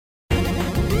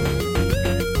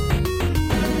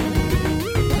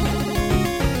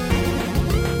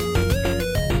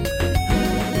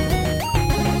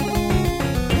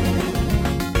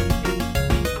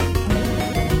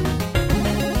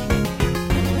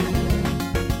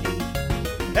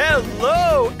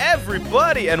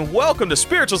everybody, and welcome to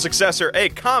Spiritual Successor, a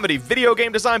comedy video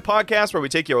game design podcast where we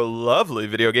take your lovely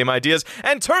video game ideas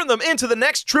and turn them into the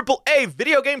next AAA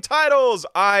video game titles.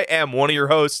 I am one of your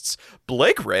hosts,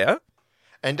 Blake Rea.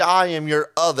 And I am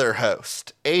your other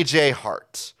host, AJ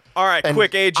Hart. All right, and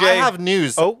quick, AJ. I have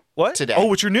news today. Oh,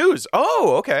 what's your news?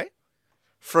 Oh, okay.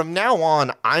 From now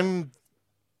on, I'm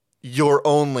your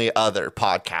only other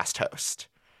podcast host.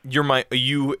 You're my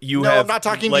you No, have I'm not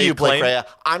talking to you, Blake Rea.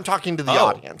 I'm talking to the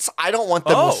audience. I don't want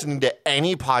them listening to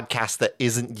any podcast that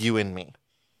isn't you and me.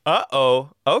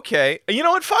 Okay. You know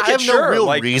what? Fuck I it, have no sure.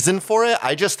 real reason for it.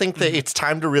 I just think that it's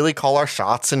time to really call our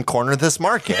shots and corner this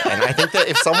market. And I think that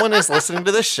if someone is listening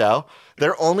to this show,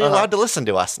 they're only allowed to listen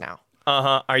to us now.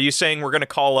 Are you saying we're going to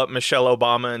call up Michelle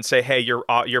Obama and say, hey, your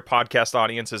podcast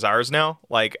audience is ours now?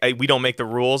 Like, we don't make the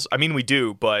rules? I mean, we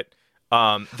do, but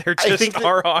they're just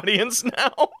our audience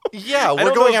now. Yeah,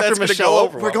 we're going after Michelle.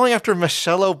 We're going after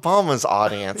Michelle Obama's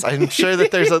audience. I'm sure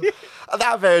that there's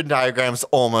that Venn diagram's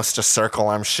almost a circle.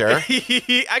 I'm sure.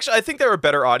 Actually, I think there are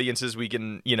better audiences we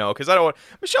can, because I don't want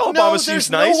Michelle Obama seems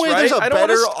nice, no way right? There's a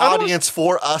better audience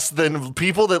for us than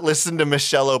people that listen to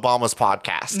Michelle Obama's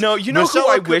podcast. No, you know who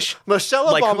I wish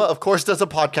Michelle Obama, of course, does a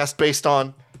podcast based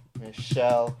on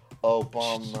Michelle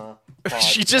Obama.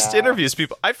 She just interviews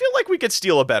people. I feel like we could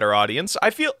steal a better audience.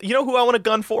 You know who I want a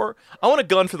gun for? I want a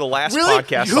gun for the last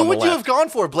podcast. Who would you have gone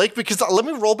for, Blake? Because let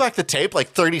me roll back the tape like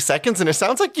 30 seconds, and it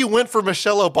sounds like you went for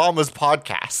Michelle Obama's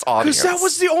podcast audience. Because that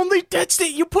was the only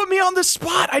you put me on the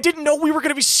spot. I didn't know we were going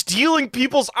to be stealing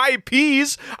people's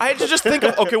IPs. I had to just think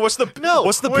of what's the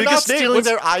biggest name? We're not stealing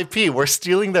their IP. We're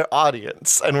stealing their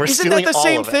audience, and we're stealing all of it. Isn't that the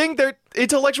same thing? Their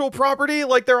intellectual property,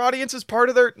 like their audience is part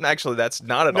of their. Actually, that's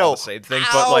not at all the same thing.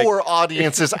 But our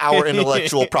audience is our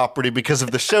intellectual property because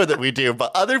of the show that we do, but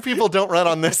other people don't run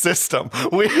on this system.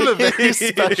 We have a very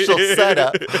special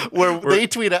setup where they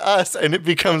tweet at us and it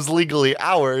becomes legally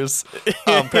ours.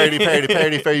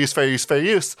 Parody, fair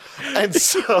use. And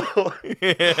so,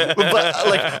 but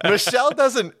like Michelle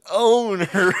doesn't own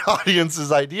her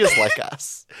audience's ideas like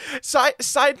us.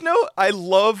 Side note,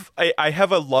 I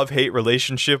have a love-hate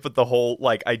relationship with the whole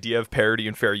idea of parody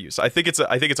and fair use. I think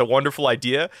it's a wonderful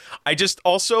idea. I just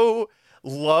also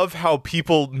love how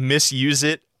people misuse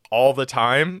it all the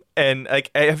time. And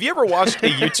have you ever watched a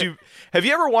YouTube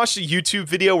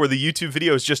video where the YouTube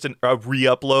video is just a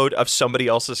re-upload of somebody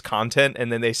else's content,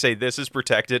 and then they say this is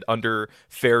protected under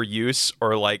fair use,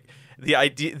 or the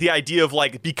idea of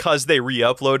because they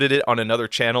re-uploaded it on another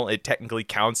channel, it technically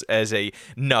counts as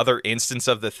another instance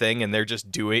of the thing, and they're just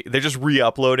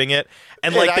re-uploading it,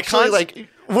 and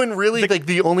when really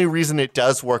the only reason it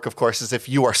does work, of course, is if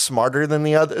you are smarter than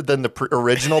the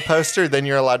original poster, then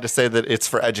you're allowed to say that it's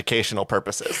for educational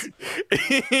purposes.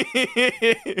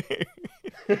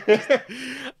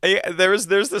 There's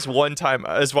this one time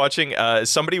I was watching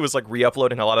somebody was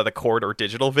re-uploading a lot of the Corridor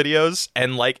Digital videos,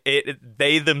 and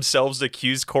they themselves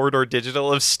accused Corridor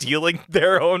Digital of stealing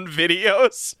their own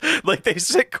videos. They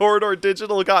said Corridor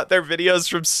Digital got their videos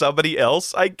from somebody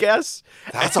else, I guess.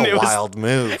 That's a wild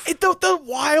move. The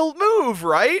wild move,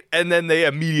 right? And then they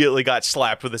immediately got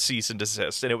slapped with a cease and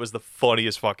desist, and it was the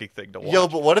funniest fucking thing to watch. Yo,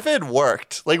 but what if it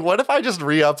worked? What if I just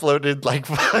re-uploaded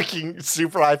fucking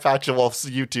Super Eye Patch Wolf's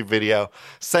YouTube video,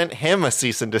 sent him a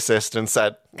cease and desist, and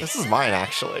said, "This is mine,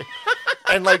 actually."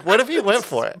 And what if he went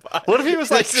for it? What if he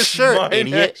was like, "Sure,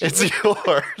 idiot, it's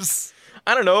yours"?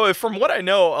 I don't know. From what I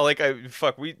know,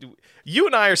 you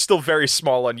and I are still very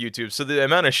small on YouTube, so the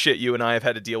amount of shit you and I have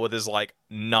had to deal with is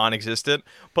non-existent.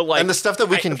 But and the stuff that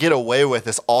we can get away with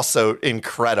is also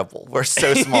incredible. We're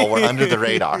so small, we're under the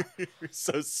radar. We're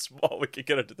so small, we can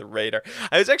get under the radar.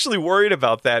 I was actually worried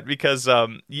about that because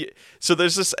so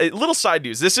there's this little side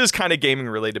news. This is kind of gaming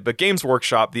related, but Games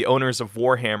Workshop, the owners of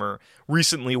Warhammer,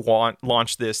 recently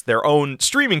launched their own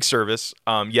streaming service.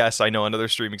 Yes, I know, another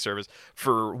streaming service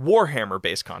for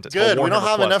Warhammer-based content. Good. We don't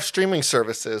have enough streaming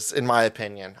services, in my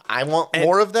opinion. I want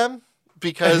more of them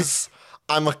because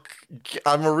I'm a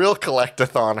real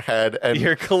collectathon head, and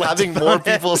having more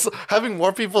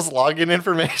people's login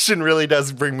information really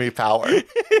does bring me power.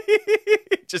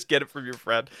 Just get it from your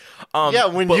friend.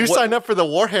 When you sign up for the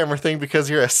Warhammer thing because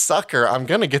you're a sucker, I'm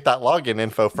gonna get that login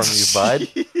info from you, bud.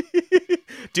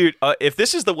 Dude, if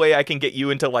this is the way I can get you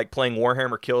into playing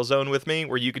Warhammer Killzone with me,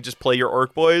 where you can just play your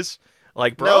orc boys, bro.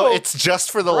 No, it's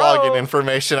just for the login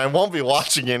information. I won't be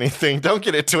watching anything. Don't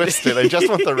get it twisted. I just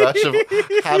want the rush of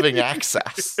having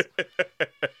access.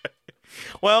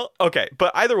 Well, okay,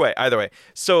 but either way.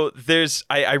 So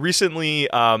I recently,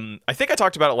 I think I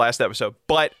talked about it last episode,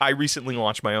 but I recently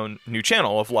launched my own new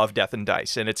channel of Love, Death, and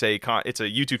Dice, and it's a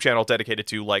YouTube channel dedicated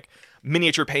to like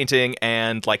miniature painting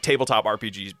and like tabletop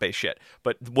RPG based shit.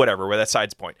 But whatever, where that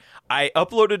side's point. I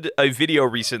uploaded a video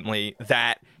recently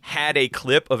that had a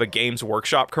clip of a Games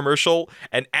Workshop commercial,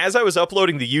 and as I was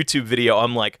uploading the YouTube video,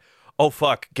 I'm like, oh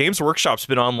fuck, Games Workshop's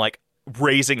been on like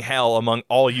raising hell among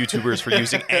all YouTubers for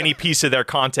using any piece of their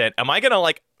content. Am I gonna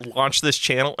like launch this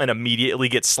channel and immediately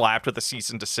get slapped with a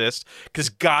cease and desist? Because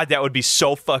God, that would be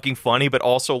so fucking funny, but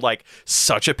also like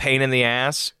such a pain in the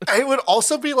ass. It would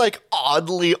also be like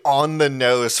oddly on the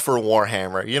nose for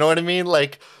Warhammer. You know what I mean?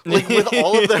 Like with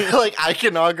all of their like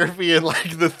iconography and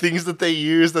like the things that they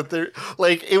use, that they're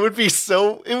like, it would be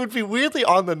weirdly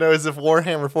on the nose if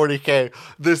Warhammer 40K,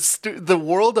 the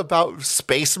world about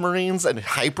space marines and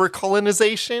hyper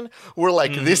colonization, were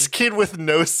like this kid with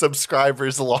no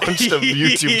subscribers launched a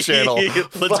YouTube channel.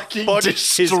 Let's fucking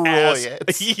punish his destroy ass.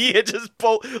 it. Yeah, just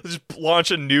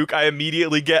launch a nuke. I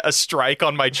immediately get a strike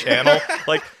on my channel.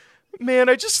 Like, man,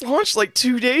 I just launched like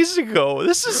 2 days ago.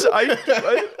 This is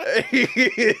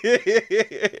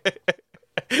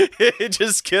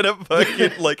just get a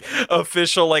fucking like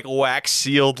official like wax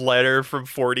sealed letter from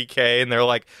 40K, and they're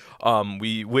like,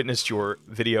 we witnessed your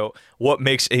video. What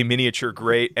makes a miniature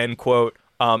great? End quote.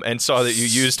 And saw that you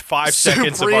used 5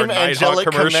 seconds of our Supreme Nighthawk Angelic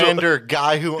commercial. Commander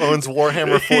guy who owns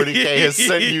Warhammer 40K has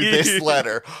sent you this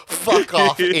letter. Fuck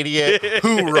off, idiot.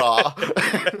 Hoorah.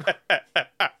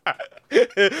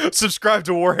 Subscribe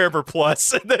to Warhammer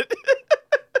Plus, and then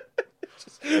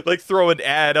just, like throw an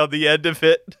ad on the end of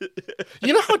it.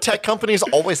 You know how tech companies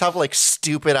always have like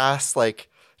stupid ass like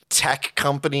tech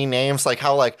company names, like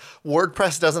how like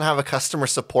WordPress doesn't have a customer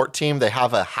support team, they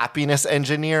have a happiness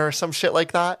engineer or some shit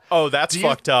like that. Oh, that's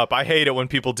fucked up. I hate it when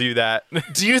people do that.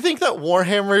 Do you think that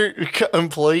Warhammer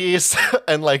employees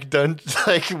and like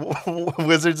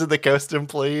Wizards of the Coast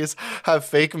employees have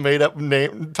fake made up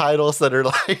name titles that are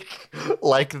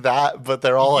like that, but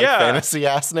they're all like fantasy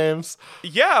ass names?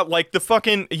 Yeah, like the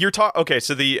fucking okay,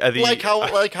 so the like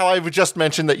how I would just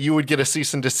mention that you would get a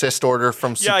cease and desist order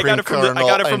from Supreme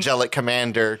Colonel Angelic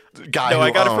Commander guy. No, I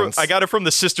got it from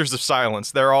the Sisters of Silence.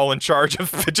 They're all in charge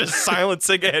of just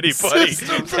silencing anybody.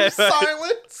 Systems of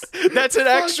Silence. That's an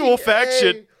actual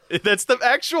faction. That's the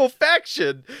actual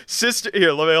faction.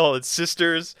 Here, let me hold it.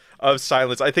 Sisters of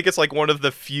Silence. I think it's like one of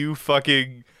the few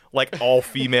fucking like all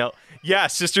female. Yeah,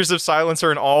 Sisters of Silence are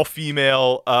an all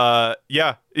female.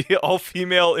 All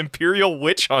female Imperial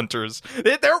witch hunters.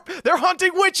 They're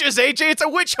hunting witches. AJ, it's a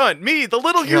witch hunt. Me, the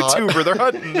little YouTuber. They're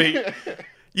hunting me.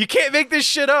 You can't make this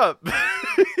shit up.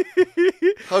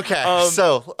 Okay,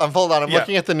 so hold on. I'm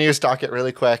looking at the news docket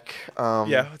really quick.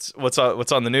 What's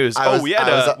on the news? I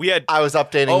was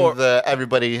updating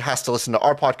everybody has to listen to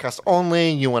our podcast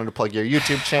only. You wanted to plug your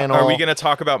YouTube channel. Are we going to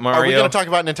talk about Mario? Are we going to talk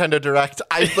about Nintendo Direct?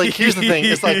 Here's the thing.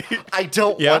 It's like, I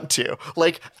don't want to.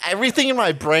 Like, everything in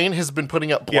my brain has been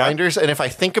putting up blinders, and if I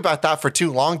think about that for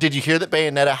too long, did you hear that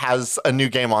Bayonetta has a new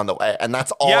game on the way? And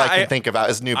that's all I can think about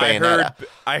is new Bayonetta.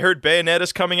 I heard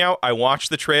Bayonetta's coming out. I watched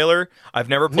the trailer. I've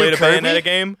never played a Bayonetta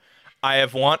game. I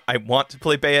want to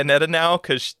play Bayonetta now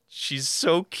because she's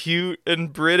so cute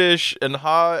and British and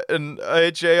hot. And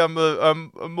AJ,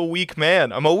 I'm a weak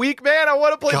man. I want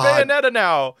to play Bayonetta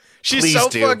now. She's so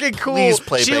fucking cool. Please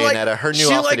play Bayonetta. Her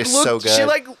new outfit is so good. She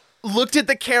looked at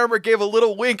the camera, gave a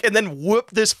little wink, and then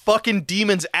whooped this fucking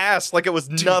demon's ass like it was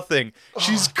nothing.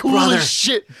 She's cool as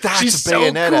shit. That's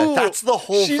Bayonetta. So cool. That's the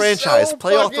whole franchise. So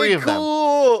play all 3 of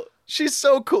them. She's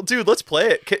so cool. Dude, let's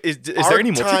play it. Is there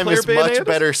any multiplayer time is Bayonetta? Much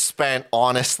better spent,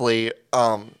 honestly,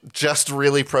 just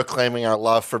really proclaiming our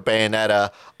love for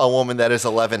Bayonetta, a woman that is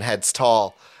 11 heads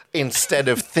tall, instead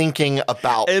of thinking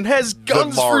about and has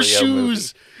guns for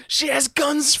shoes. Movie. She has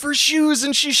guns for shoes,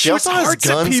 and she shoots hearts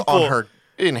at people. On her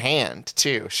in hand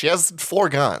too. She has 4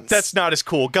 guns. That's not as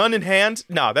cool. Gun in hand?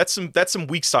 No, that's some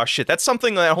weak sauce shit. That's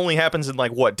something that only happens in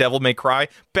like what? Devil May Cry?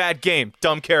 Bad game,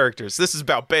 dumb characters. This is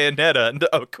about Bayonetta and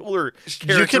a cooler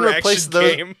character action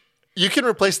game. You can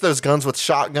replace those guns with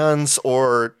shotguns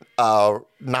or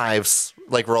knives,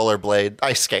 like rollerblade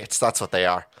ice skates. That's what they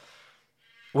are.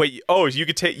 Wait, you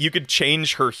could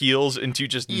change her heels into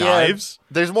just knives?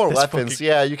 There's more weapons.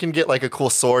 Yeah, you can get like a cool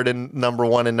sword in number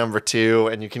 1 and number 2,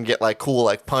 and you can get like cool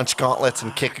like punch gauntlets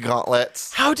and kick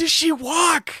gauntlets. How does she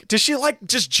walk? Does she like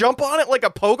just jump on it like a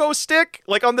pogo stick?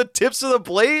 Like on the tips of the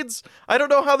blades? I don't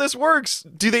know how this works.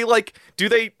 Do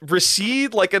they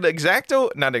recede like an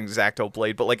not an X-Acto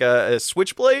blade, but like a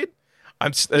switchblade?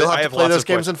 You'll have to play those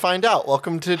games and find out.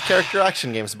 Welcome to Character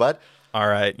Action Games, bud. All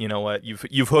right, you know what?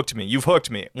 You've hooked me. You've hooked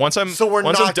me. So we're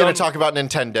once not going to talk about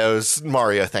Nintendo's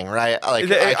Mario thing, right? Like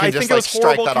I can just think it was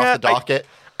strike horrible that off the docket.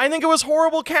 I think it was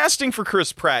horrible casting for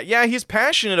Chris Pratt. Yeah, he's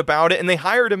passionate about it, and they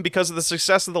hired him because of the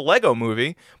success of the Lego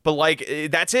Movie. But like,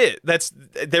 that's it.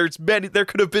 There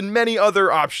could have been many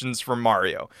other options for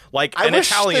Mario, like an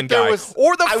Italian guy,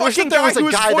 or the fucking guy who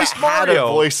voiced Mario.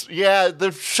 Voice. Yeah,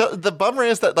 the bummer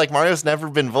is that like Mario's never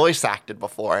been voice acted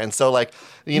before, and so like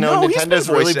Nintendo's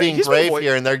really being brave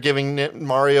here, and they're giving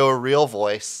Mario a real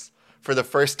voice for the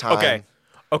first time.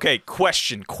 Okay,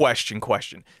 question.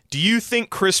 Do you think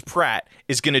Chris Pratt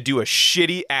is going to do a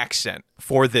shitty accent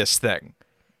for this thing?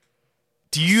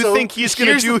 Do you think he's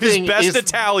going to do his best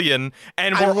Italian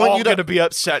and we're all going to be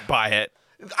upset by it?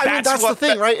 I mean, that's the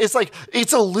thing, right? It's like,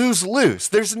 it's a lose-lose.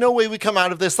 There's no way we come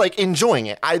out of this, like, enjoying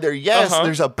it. Either, yes,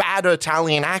 there's a bad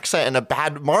Italian accent and a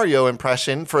bad Mario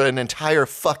impression for an entire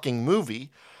fucking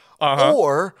movie,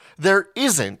 or there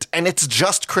isn't, and it's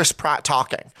just Chris Pratt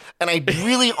talking. And I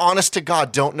really, honest to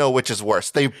God, don't know which is worse.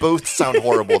 They both sound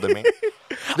horrible to me.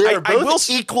 They are both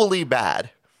equally bad.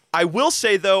 I will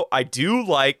say, though, I do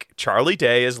like Charlie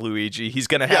Day as Luigi. He's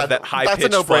going to have that high-pitched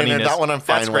that's a no-brainer. funniness. That one I'm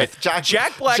fine with.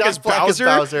 Jack Black as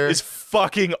Bowser is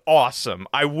fucking awesome.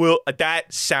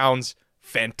 That sounds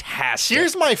fantastic.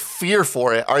 Here's my fear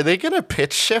for it. Are they going to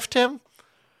pitch shift him?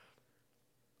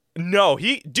 No,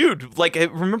 dude, like,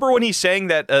 remember when he sang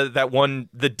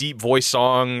the deep voice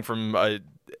song from,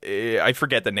 I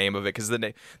forget the name of it, because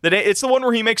it's the one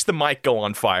where he makes the mic go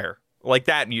on fire, like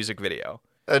that music video.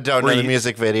 I don't know the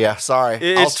music video.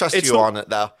 Sorry. I'll trust you on it,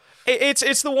 though.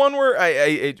 It's the one where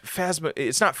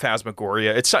it's not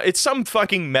Phasmagoria. It's some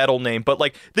fucking metal name, but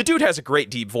like the dude has a great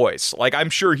deep voice. Like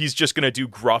I'm sure he's just gonna do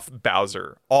gruff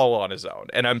Bowser all on his own.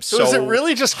 And so is it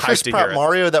really just Chris Pratt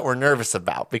Mario that we're nervous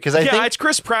about? Because I think it's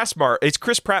Chris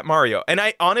Pratt Mario. And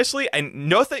I honestly,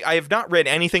 I have not read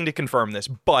anything to confirm this,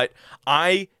 but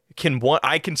I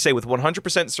can say with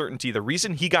 100% certainty the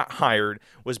reason he got hired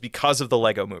was because of the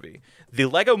Lego Movie. The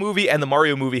Lego Movie and the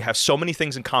Mario movie have so many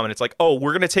things in common. It's like, oh,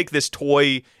 we're going to take this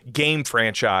toy game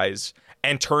franchise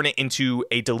and turn it into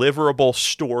a deliverable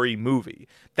story movie.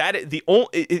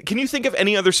 Can you think of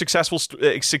any other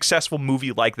successful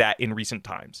movie like that in recent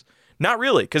times? Not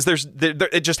really, because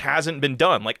it just hasn't been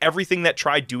done. Like everything that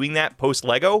tried doing that post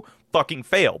Lego fucking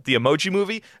failed. The Emoji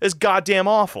Movie is goddamn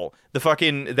awful.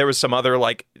 There was some other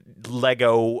like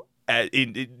Lego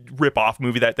rip-off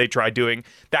movie that they tried doing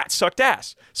that sucked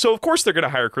ass. So of course they're going to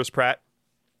hire Chris Pratt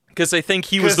because they think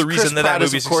he was the reason that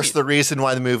movie is, of course, the reason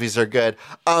why the movies are good.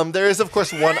 There is, of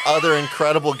course, one other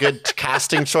incredible good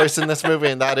casting choice in this movie,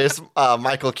 and that is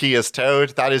Michael Key as Toad.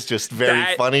 That is just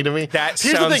very funny to me. That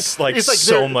sounds like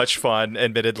so much fun,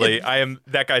 admittedly.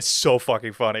 That guy's so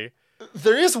fucking funny.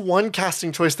 There is one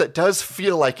casting choice that does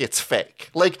feel like it's fake.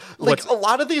 Like a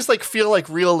lot of these like feel like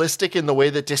realistic in the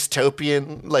way that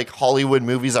dystopian like Hollywood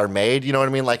movies are made. You know what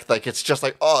I mean? Like it's just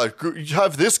like, oh, you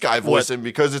have this guy voicing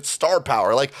because it's star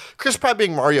power. Like Chris Pratt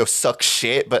being Mario sucks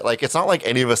shit, but like it's not like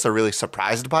any of us are really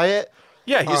surprised by it.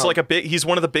 Yeah, he's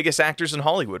one of the biggest actors in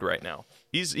Hollywood right now.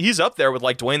 He's up there with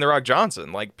like Dwayne The Rock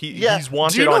Johnson. Like he's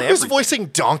wanted. Do you know on who's everything. voicing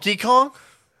Donkey Kong?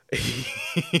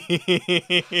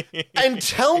 And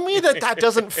tell me that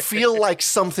doesn't feel like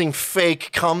something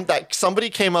fake that somebody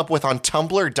came up with on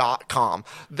tumblr.com.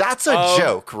 That's a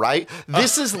joke, right?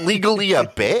 This is legally a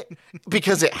bit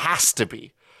because it has to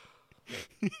be.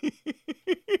 Is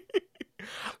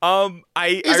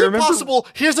it possible?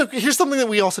 Here's something that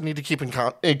we also need to keep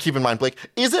in mind, Blake.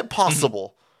 Is it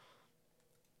possible?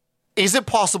 Is it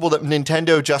possible that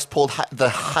Nintendo just pulled the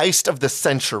heist of the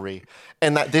century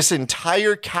and that this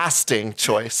entire casting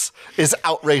choice is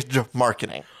outraged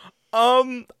marketing?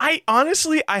 I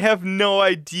honestly have no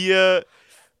idea.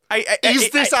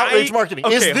 Is this outrage marketing?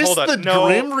 Okay, is this the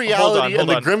grim reality and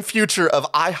the grim future of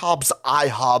IHOB's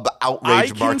IHOB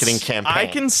outrage marketing campaign? I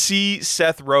can see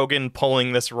Seth Rogen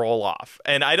pulling this role off.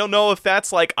 And I don't know if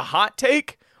that's like a hot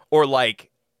take or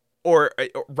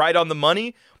right on the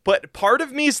money. But part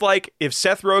of me is like, if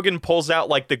Seth Rogen pulls out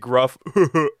like the gruff,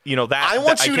 I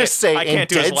want you to say in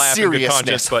dead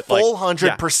seriousness, but full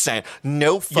 100%,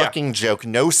 no fucking joke,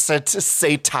 no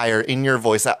satire in your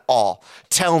voice at all.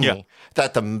 Tell me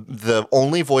that the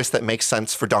only voice that makes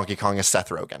sense for Donkey Kong is Seth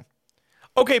Rogen.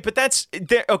 Okay, but that's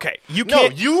okay. You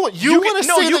can't. No, you want to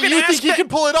say that you think he can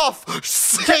pull it off.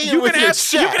 Say it with your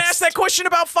chest. You can ask that question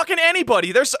about fucking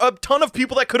anybody. There's a ton of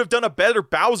people that could have done a better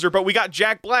Bowser, but we got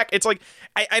Jack Black. It's like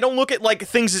I don't look at like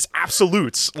things as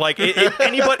absolutes. Like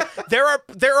anybody, there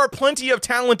are plenty of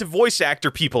talented voice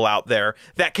actor people out there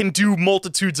that can do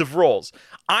multitudes of roles.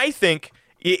 I think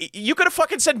you could have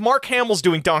fucking said Mark Hamill's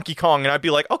doing Donkey Kong, and I'd be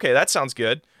like, okay, that sounds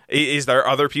good. Is there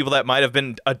other people that might have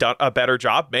been a better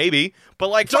job? Maybe. But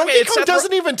like, Donkey Kong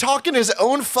doesn't even talk in his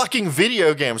own fucking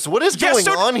video games. What is going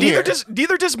on here?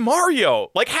 Neither does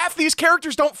Mario. Like, half these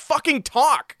characters don't fucking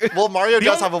talk. Well, Mario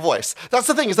does have a voice. That's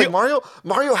the thing. Is like Mario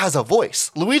has a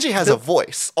voice. Luigi has a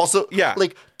voice. Also,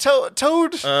 like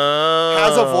Toad has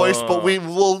a voice, but we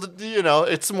will,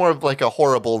 it's more of like a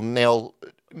horrible nail.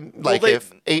 Like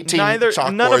if 18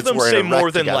 chalkboards were in a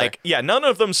wreck together. None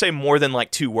of them say more than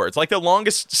like 2 words. Like the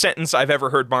longest sentence I've ever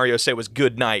heard Mario say was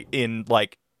 "good night" in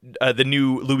like the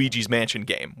new Luigi's Mansion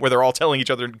game, where they're all telling each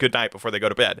other good night before they go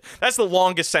to bed. That's the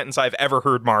longest sentence I've ever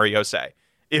heard Mario say.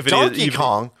 Donkey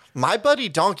Kong, my buddy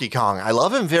Donkey Kong, I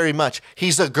love him very much.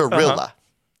 He's a gorilla.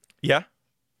 Yeah.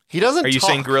 He doesn't. Are you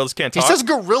saying gorillas can't talk? He says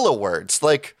gorilla words,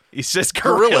 like he says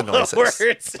gorilla noises.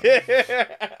 Words.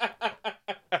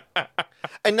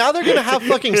 And now they're gonna have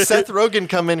fucking Seth Rogen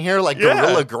come in here like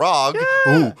Gorilla Grog.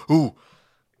 Yeah. Ooh.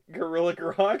 Gorilla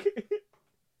Grog.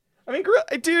 I mean,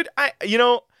 dude,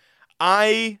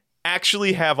 I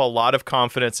actually have a lot of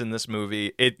confidence in this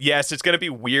movie. Yes, it's gonna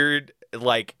be weird,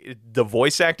 like the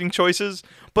voice acting choices,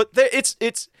 but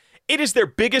it is their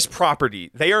biggest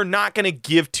property. They are not going to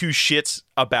give 2 shits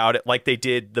about it like they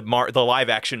did the live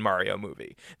action Mario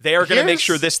movie. They are going to make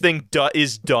sure this thing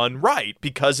is done right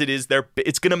because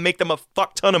it's going to make them a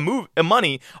fuck ton of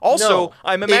money. Also,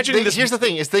 I'm imagining this. Here's the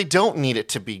thing: is they don't need it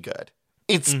to be good.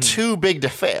 It's too big to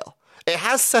fail. It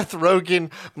has Seth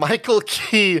Rogen, Michael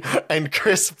Key, and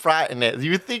Chris Pratt in it.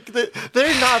 You think that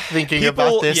they're not thinking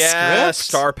about this script?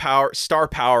 Star power. The star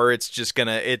power is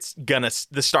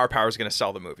gonna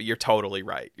sell the movie. You're totally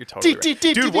right.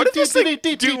 Dude, what if this thing?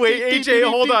 Dude, wait, AJ,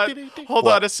 hold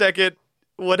on a second.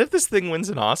 What if this thing wins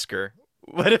an Oscar?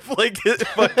 What if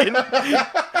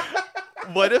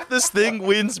What if this thing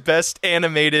wins best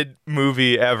animated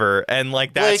movie ever? And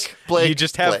like you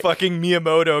just have fucking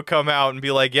Miyamoto come out and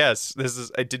be like, yes, this is.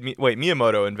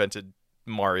 Miyamoto invented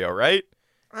Mario, right?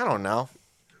 I don't know.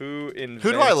 Who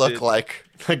do I look like?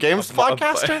 A games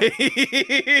podcaster?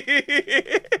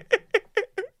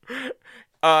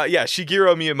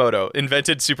 Shigeru Miyamoto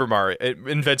invented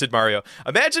Mario.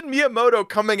 Imagine Miyamoto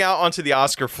coming out onto the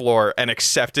Oscar floor and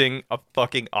accepting a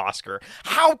fucking Oscar.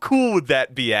 How cool would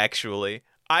that be, actually?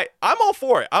 I'm all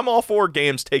for it. I'm all for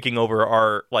games taking over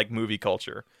our like movie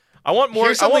culture. I want more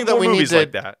movies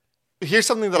like that. Here's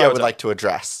something that I would like to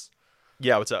address.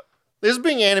 Yeah, what's up? This is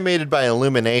being animated by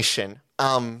Illumination.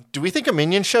 Do we think a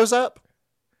Minion shows up?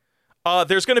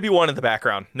 There's going to be one in the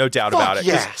background, no doubt about it.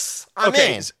 Yes, I'm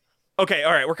in. Okay,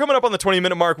 all right. We're coming up on the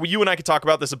 20-minute mark. You and I could talk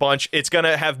about this a bunch. It's going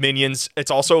to have Minions.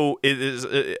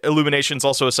 Illumination's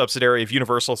also a subsidiary of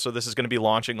Universal, so this is going to be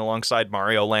launching alongside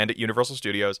Mario Land at Universal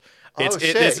Studios.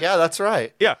 Yeah, that's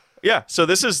right. Yeah. So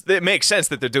it makes sense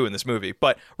that they're doing this movie.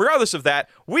 But regardless of that,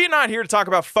 we're not here to talk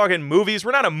about fucking movies.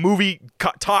 We're not a movie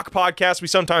talk podcast. We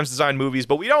sometimes design movies,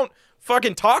 but we don't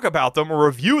fucking talk about them or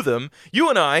review them. You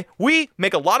and I, we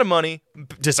make a lot of money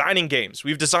designing games.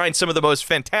 We've designed some of the most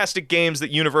fantastic games that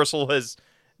Universal has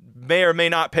may or may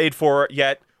not paid for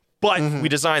yet, but we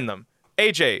designed them.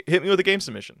 AJ, hit me with a game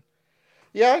submission.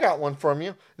 Yeah, I got one from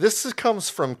you. This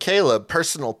comes from Caleb,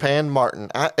 personal Pan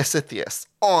Martin at Asithius.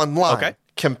 Online,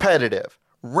 competitive,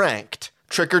 ranked,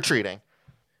 trick-or-treating.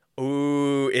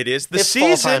 Ooh, it's season.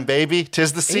 Fall time, baby.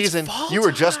 'Tis the season. You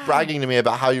were just bragging to me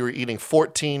about how you were eating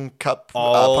 14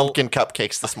 pumpkin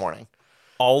cupcakes this morning.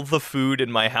 All the food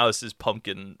in my house is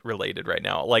pumpkin related right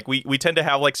now. Like we tend to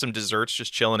have like some desserts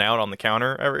just chilling out on the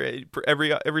counter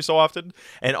every so often,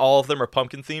 and all of them are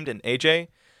pumpkin themed. And AJ,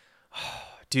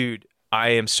 dude, I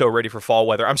am so ready for fall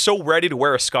weather. I'm so ready to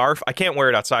wear a scarf. I can't wear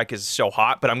it outside because it's so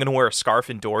hot, but I'm gonna wear a scarf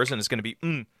indoors, and it's gonna be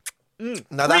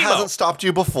Now that hasn't stopped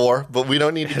you before, but we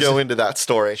don't need to go into that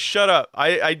story. Shut up!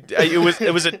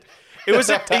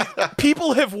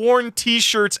 People have worn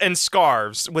T-shirts and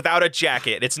scarves without a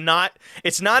jacket. It's not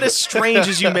as strange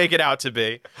as you make it out to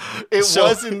be.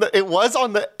 It was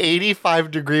on the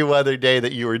 85-degree weather day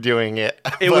that you were doing it.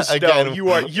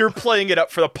 You're playing it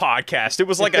up for the podcast. It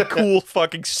was like a cool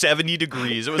fucking 70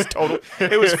 degrees. It was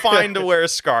fine to wear a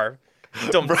scarf.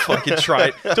 Don't fucking try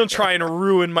it. Don't try and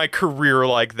ruin my career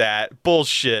like that.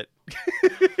 Bullshit.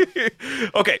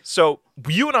 Okay, so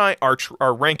you and I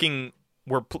are ranking.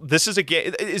 This is a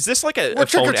game. Is this like a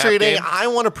trick or treating? Game? I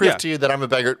want to prove to you that I'm a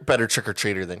better trick or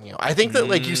treater than you. I think that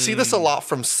like you see this a lot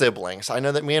from siblings. I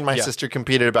know that me and my sister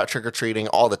competed about trick or treating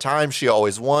all the time. She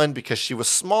always won because she was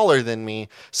smaller than me,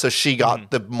 so she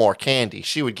got the more candy.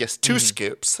 She would get 2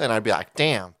 scoops, and I'd be like,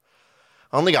 "Damn,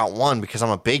 I only got 1 because I'm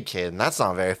a big kid, and that's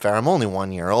not very fair. I'm only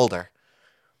 1 year older."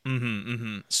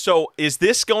 So is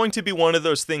this going to be one of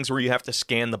those things where you have to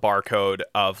scan the barcode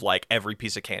of like every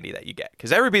piece of candy that you get?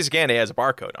 Because every piece of candy has a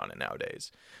barcode on it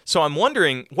nowadays. So I'm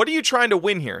wondering, what are you trying to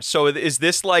win here? So is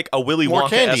this like a Willy More Wonka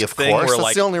candy, of thing course. where That's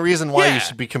like the only reason why Yeah. you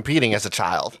should be competing as a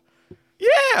child.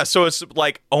 yeah? So it's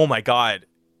like, oh my god,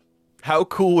 how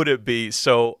cool would it be?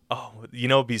 So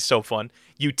it'd be so fun.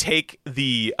 You take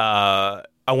the I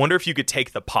wonder if you could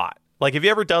take the pot. Like, have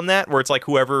you ever done that where it's like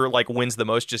whoever like wins the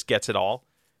most just gets it all?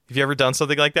 Have you ever done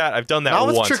something like that? I've done that Not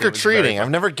once. with trick or treating. I've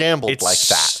never gambled like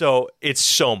that. It's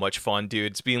so much fun,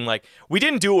 dude. It's being like, we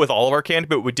didn't do it with all of our candy,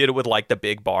 but we did it with like the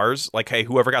big bars. Like, hey,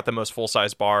 whoever got the most full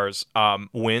size bars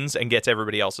wins and gets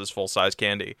everybody else's full size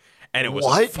candy. And it was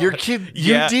What? fun. Your kid?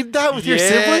 You did that with your Yeah,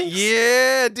 siblings?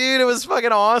 Yeah, dude, it was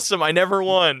fucking awesome. I never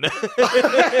won.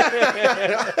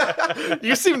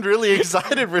 You seemed really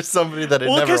excited for somebody that had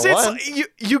never because won.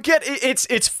 you get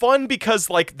it's fun because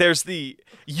like there's the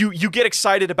you get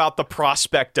excited about the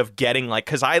prospect of getting like,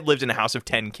 because I lived in a house of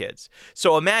 10 kids,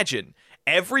 so imagine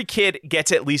every kid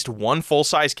gets at least one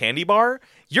full-size candy bar.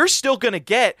 You're still gonna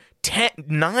get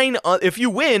 9 if you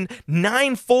win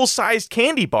 9 full-sized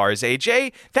candy bars.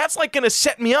 AJ, that's like gonna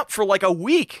set me up for like a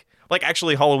week. Like,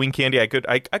 actually, Halloween candy, I could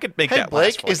make Hey, that Blake,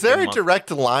 last for like is there a month. direct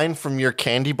line from your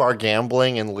candy bar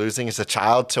gambling and losing as a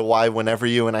child to why whenever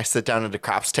you and I sit down at a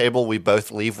craps table, we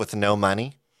both leave with no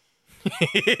money?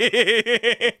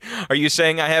 Are you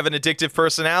saying I have an addictive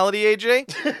personality, AJ?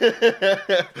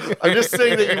 I'm just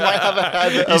saying that you might have a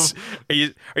habit of Are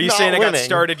you not saying I got winning.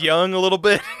 started young a little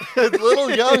bit? a little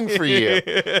young for you.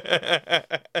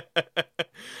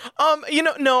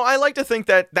 No, I like to think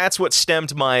that that's what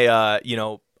stemmed my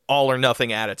all or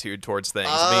nothing attitude towards things.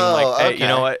 Being like, hey, you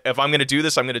know what? If I'm going to do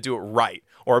this, I'm going to do it right,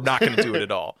 or I'm not going to do it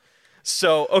at all.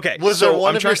 So, okay. Was so there one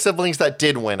I'm of your trying- siblings that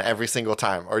did win every single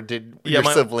time, or did your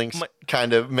my- siblings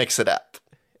kind of mix it up?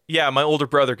 Yeah, my older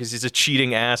brother, because he's a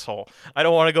cheating asshole. I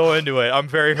don't want to go into it. I'm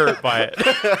very hurt by it.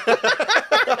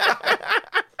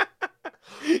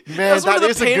 Man, That's one of that the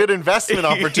is a good investment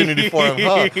opportunity for him,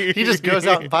 huh? He just goes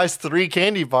out and buys 3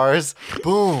 candy bars.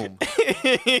 Boom.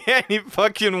 Yeah, he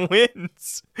fucking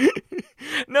wins.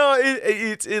 No,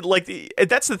 it's like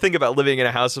that's the thing about living in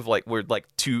a house of like where like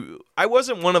two. I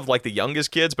wasn't one of like the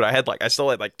youngest kids, but I still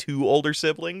had like 2 older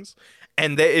siblings,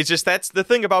 and it's just that's the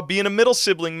thing about being a middle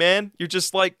sibling, man. You're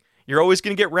just like you're always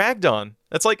gonna get ragged on.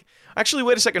 That's like actually,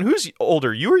 wait a second, who's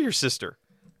older, you or your sister?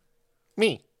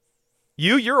 Me.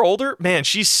 You're older, man.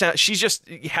 She just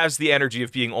has the energy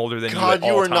of being older than you. God, at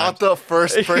you all are not times. the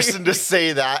first person to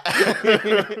say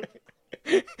that.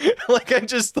 Like I'm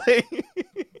just like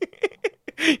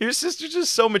your sister's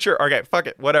just so mature. Okay, fuck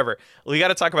it, whatever. We got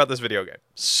to talk about this video game.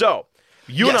 So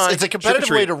you and I, it's a competitive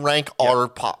way to trick-or-treat. rank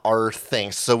our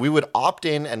things. So we would opt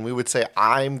in and we would say,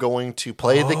 I'm going to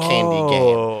play the candy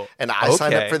game. And I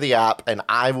sign up okay. for the app and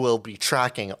I will be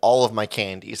tracking all of my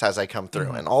candies as I come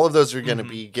through. And all of those are going to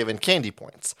be given candy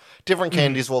points. Different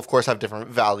candies will, of course, have different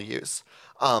values.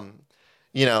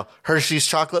 Hershey's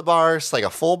chocolate bars, like a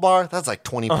full bar, that's like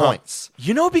 20 points.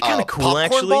 You know, it'd be kind of cool popcorn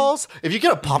actually. balls, if you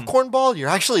get a popcorn ball, you're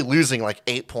actually losing like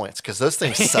 8 points because those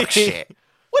things suck shit.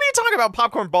 What are you talking about?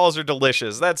 Popcorn balls are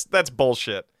delicious. That's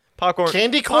bullshit. Popcorn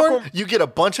Candy corn, you get a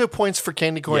bunch of points for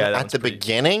candy corn Yeah, that at one's the pretty-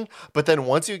 beginning, but then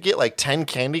once you get like 10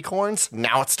 candy corns,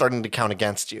 now it's starting to count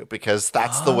against you because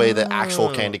that's the way that actual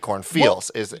candy corn feels.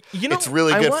 It's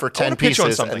really good for 10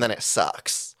 pieces and then it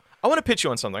sucks. I want to pitch you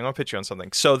on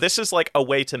something. So this is like a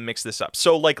way to mix this up.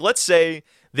 So like, let's say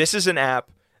this is an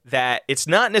app that it's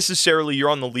not necessarily you're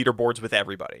on the leaderboards with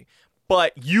everybody,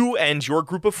 but you and your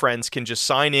group of friends can just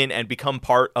sign in and become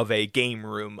part of a game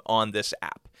room on this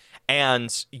app.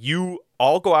 And you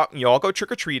all go out and you all go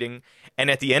trick-or-treating. And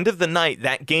at the end of the night,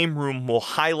 that game room will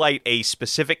highlight a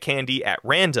specific candy at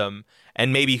random,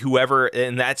 and maybe whoever,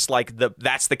 and that's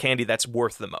the candy that's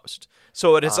worth the most.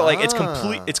 So it's like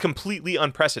it's completely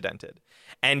unprecedented.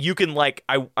 And you can like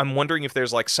I'm wondering if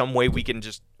there's like some way we can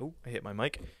just I hit my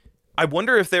mic. I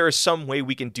wonder if there is some way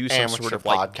we can do some Amateur sort of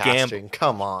like podcasting.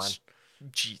 Come on.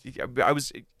 Gee, I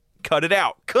was cut it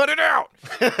out.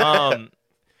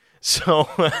 So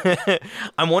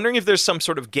I'm wondering if there's some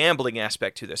sort of gambling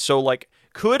aspect to this. So like,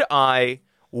 could I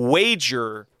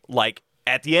wager like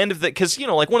at the end of the, because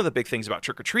like one of the big things about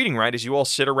trick-or-treating, right, is you all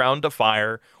sit around a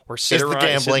fire or sit Is the around sit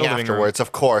in gambling the living room. afterwards,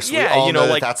 of course. Yeah, we all you know,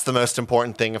 know like- that's the most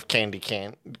important thing of not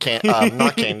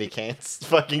candy cans,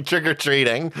 fucking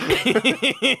trick-or-treating. A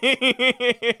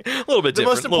little bit different. The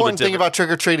most important thing about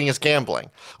trick-or-treating is gambling.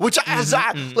 Which,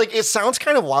 like, it sounds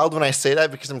kind of wild when I say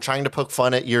that because I'm trying to poke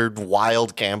fun at your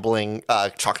wild gambling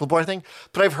chocolate bar thing.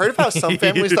 But I've heard about some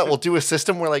families that will do a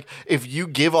system where, like, if you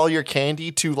give all your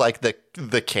candy to, like,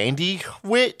 the candy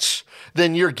witch,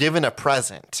 then you're given a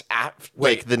present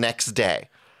like the next day.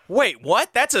 Wait,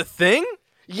 what? That's a thing?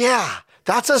 Yeah,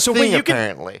 that's a thing wait, you can-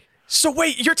 apparently. So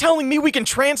wait, you're telling me we can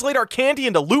translate our candy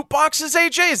into loot boxes,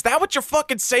 AJ? Is that what you're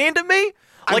fucking saying to me?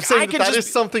 I'm saying that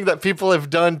is something that people have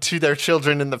done to their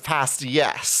children in the past,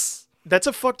 yes. That's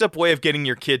a fucked up way of getting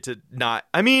your kid to not.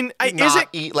 I mean, is Not it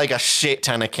eat like a shit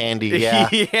ton of candy, yeah.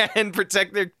 yeah, and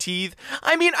protect their teeth.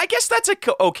 I mean, I guess that's a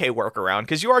okay workaround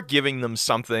because you are giving them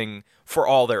something for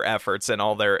all their efforts and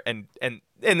all their and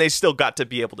they still got to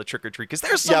be able to trick or treat because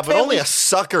there's some Yeah, but only a families-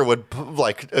 sucker would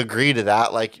like agree to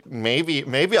that. Like maybe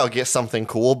I'll get something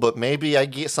cool, but maybe I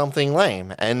get something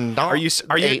lame and not Are you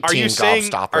 18 saying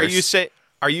gobstoppers.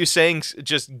 are you saying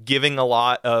just giving a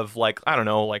lot of like I don't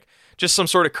know like just some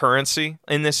sort of currency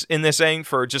in this thing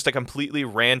for just a completely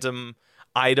random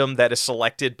item that is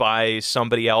selected by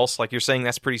somebody else? Like you're saying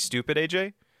that's pretty stupid,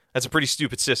 AJ? That's a pretty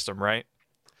stupid system, right?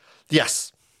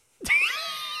 Yes.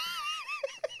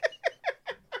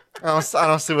 I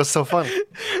don't see what's so funny.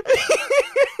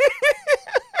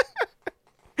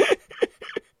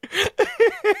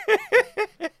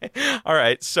 All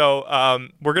right, so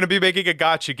we're gonna be making a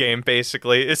gotcha game.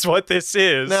 Basically, is what this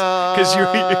is. No.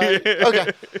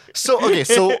 Okay.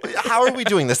 So how are we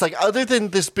doing this? Like, other than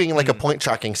this being like a point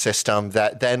tracking system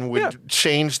that then would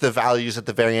change the values at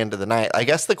the very end of the night, I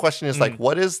guess the question is like,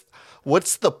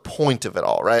 what's the point of it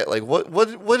all, right? Like,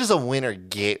 what does a winner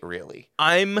get really?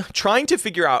 I'm trying to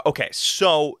figure out. Okay,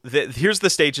 so here's the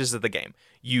stages of the game.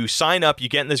 You sign up, you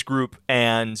get in this group,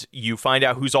 and you find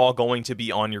out who's all going to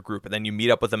be on your group, and then you meet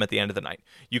up with them at the end of the night.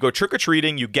 You go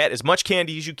trick-or-treating, you get as much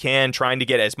candy as you can, trying to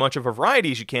get as much of a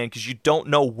variety as you can, because you don't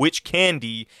know which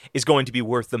candy is going to be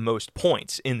worth the most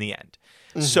points in the end.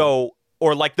 So,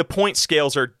 or like the point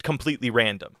scales are completely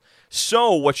random.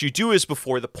 So what you do is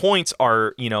before the points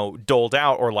are, doled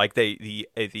out, or like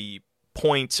the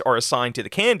points are assigned to the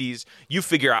candies, you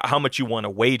figure out how much you want to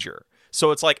wager.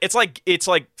 So it's like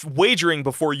wagering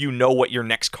before you know what your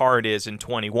next card is in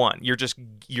 21. You're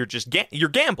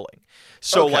gambling.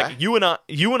 So Okay. like you and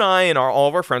I and all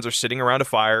of our friends are sitting around a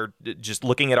fire, just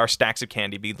looking at our stacks of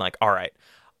candy, being like, all right,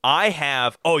 I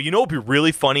have. Oh, it'd be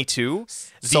really funny too.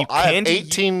 So I have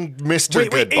 18 Mr.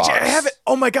 Wait, Good AJ, bars. I have it.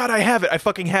 Oh my God, I have it. I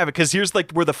fucking have it. Because here's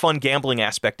like where the fun gambling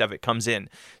aspect of it comes in.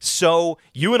 So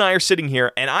you and I are sitting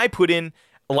here, and I put in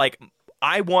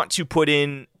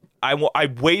I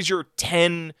wager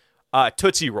 10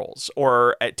 Tootsie Rolls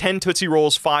or 10 Tootsie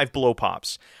Rolls, 5 Blow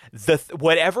Pops.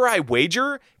 Whatever I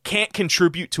wager can't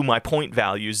contribute to my point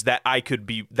values that I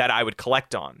would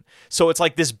collect on. So it's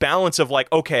like this balance of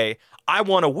like, okay, I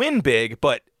want to win big,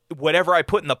 but whatever I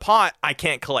put in the pot, I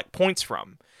can't collect points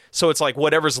from. So it's like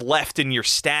whatever's left in your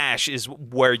stash is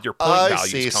where your point I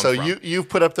values see. come So from. you've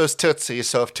put up those Tootsies.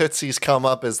 So if Tootsies come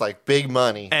up as like big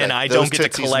money, And that I those don't get to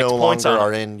Tootsies collect no points longer on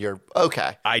are in your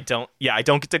okay. I don't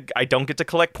get to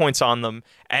collect points on them,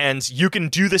 and you can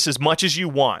do this as much as you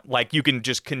want. Like you can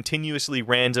just continuously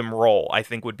random roll. I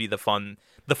think would be the fun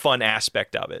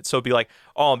aspect of it. So it'd be like,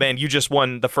 oh man, you just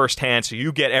won the first hand, so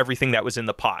you get everything that was in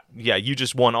the pot. Yeah, you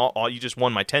just won all you just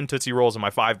won my 10 Tootsie Rolls and my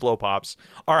 5 Blow Pops.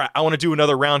 All right, I want to do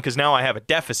another round because now I have a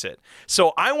deficit.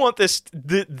 So I want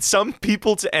some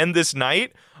people to end this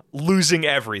night losing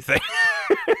everything.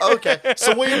 Okay.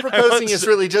 So what you're proposing is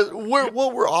really just what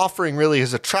we're offering really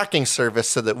is a tracking service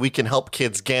so that we can help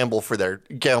kids gamble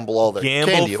all their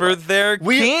candy away. their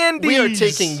candies. We are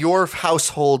taking your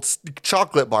household's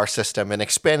chocolate bar system and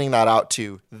expanding that out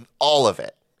to all of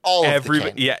it. All of the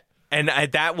candy. Yeah. And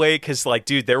that way, because like,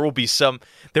 dude, there will be some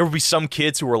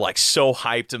kids who are like so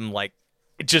hyped and like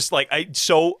just like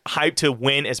so hyped to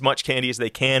win as much candy as they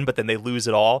can, but then they lose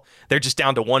it all. They're just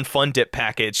down to one fun dip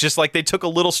package, just like they took a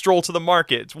little stroll to the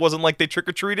market. It wasn't like they trick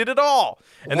or treated at all.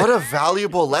 And What a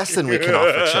valuable lesson we can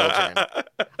offer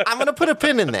children. I'm going to put a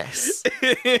pin in this.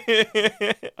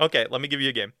 Okay, let me give you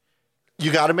a game.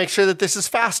 You got to make sure that this is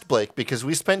fast, Blake, because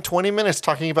we spent 20 minutes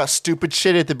talking about stupid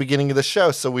shit at the beginning of the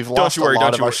show, so we've lost a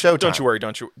lot of our show time. Don't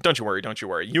you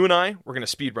worry. You and I, we're going to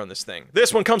speed run this thing.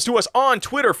 This one comes to us on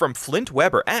Twitter from Flint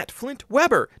Weber, at Flint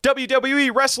Weber, WWE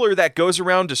wrestler that goes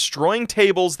around destroying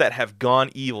tables that have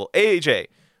gone evil. AJ,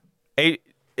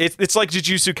 It's like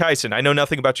Jujutsu Kaisen. I know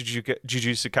nothing about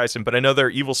Jujutsu Kaisen, but I know there are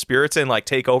evil spirits and like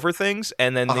take over things,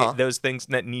 and then those things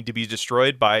that need to be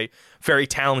destroyed by very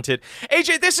talented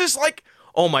AJ. This is like,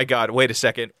 oh my god! Wait a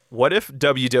second. What if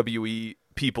WWE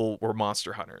people were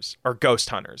monster hunters or ghost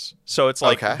hunters? So it's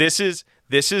like this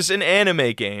is an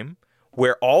anime game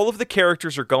where all of the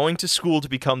characters are going to school to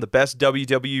become the best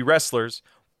WWE wrestlers,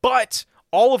 but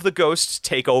all of the ghosts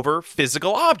take over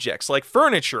physical objects like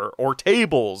furniture or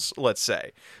tables, let's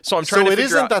say. So I'm trying to figure out...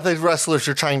 So it isn't that the wrestlers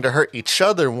are trying to hurt each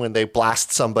other when they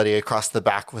blast somebody across the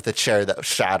back with a chair that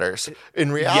shatters.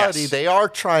 In reality, they are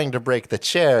trying to break the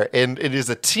chair, and it is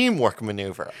a teamwork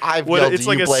maneuver. I've yelled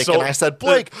to you, Blake, and I said,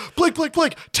 Blake,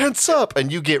 tense up!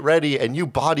 And you get ready, and you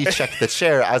body check the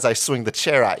chair as I swing the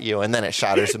chair at you, and then it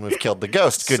shatters, and we've killed the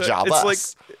ghost. Good job,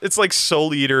 us. It's like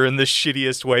Soul Eater in the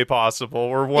shittiest way possible,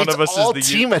 where one of us is the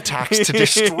team attacks to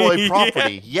destroy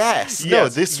property. Yes. No,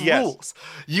 this rules.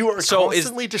 You are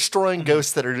constantly destroying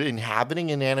ghosts that are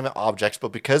inhabiting inanimate objects,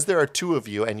 but because there are two of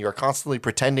you and you're constantly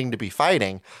pretending to be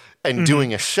fighting and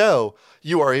doing a show,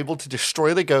 you are able to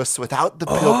destroy the ghosts without the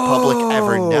public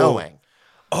ever knowing.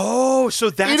 Oh, so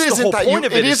that's the whole point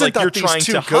of it. It isn't like that you're trying these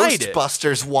two to hide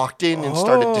Ghostbusters walked in and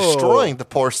started destroying the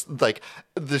poor, like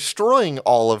destroying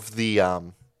all of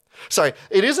the. Sorry,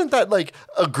 it isn't that like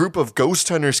a group of ghost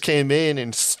hunters came in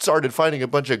and started fighting a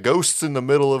bunch of ghosts in the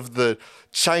middle of the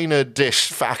China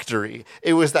dish factory.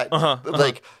 It was that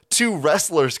like two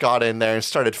wrestlers got in there and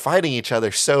started fighting each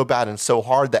other so bad and so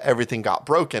hard that everything got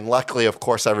broken. Luckily, of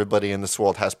course, everybody in this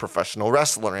world has professional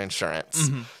wrestler insurance.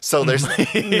 So there's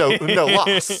no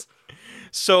loss.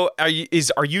 So are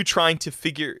you trying to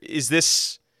figure, is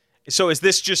this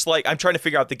just like, I'm trying to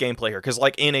figure out the gameplay here, because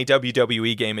like in a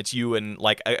WWE game, it's you and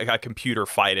like a computer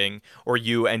fighting, or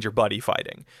you and your buddy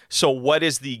fighting. So what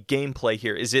is the gameplay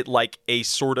here? Is it like a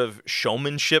sort of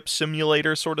showmanship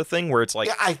simulator sort of thing, where it's like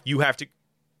you have to...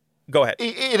 Go ahead.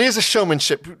 It is a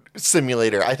showmanship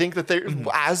simulator. I think that there,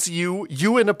 as you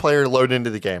and a player load into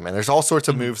the game, and there's all sorts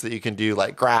of moves that you can do,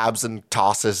 like grabs and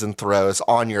tosses and throws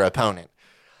on your opponent.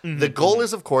 The goal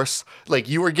is, of course, like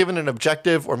you are given an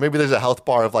objective, or maybe there's a health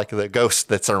bar of like the ghost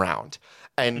that's around.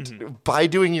 And by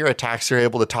doing your attacks, you're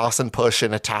able to toss and push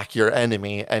and attack your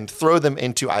enemy and throw them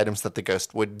into items that the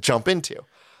ghost would jump into.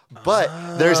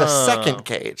 But there's a second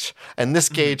gauge. And this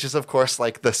gauge is, of course,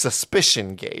 like the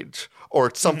suspicion gauge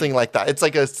or something like that. It's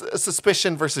like a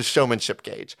suspicion versus showmanship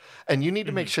gauge. And you need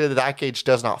to make sure that that gauge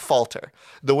does not falter.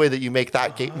 The way that you make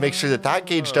that make sure that that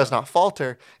gauge does not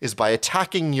falter is by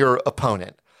attacking your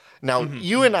opponent. Now,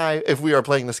 you and I, if we are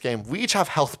playing this game, we each have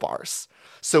health bars.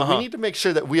 So we need to make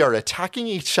sure that we are attacking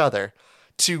each other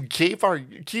to keep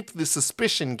the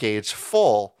suspicion gauge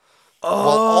full, while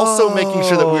also making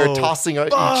sure that we are tossing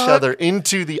each other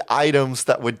into the items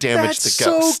that would damage the ghost.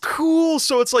 That's so cool.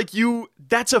 So it's like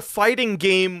that's a fighting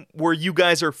game where you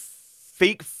guys are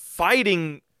fake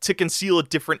fighting to conceal a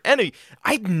different enemy.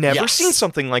 I'd never seen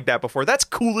something like that before. That's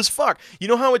cool as fuck. You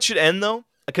know how it should end, though?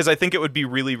 Because I think it would be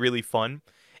really, really fun.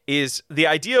 Is the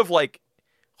idea of like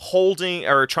holding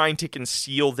or trying to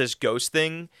conceal this ghost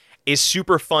thing is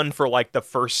super fun for like the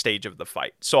first stage of the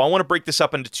fight. So I want to break this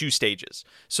up into two stages.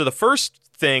 So the first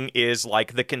thing is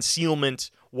like the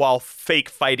concealment while fake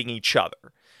fighting each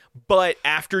other. But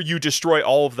after you destroy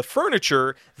all of the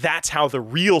furniture, that's how the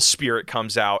real spirit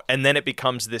comes out. And then it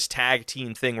becomes this tag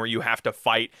team thing where you have to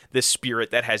fight this spirit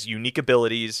that has unique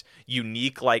abilities,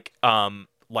 unique like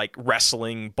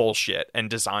wrestling bullshit and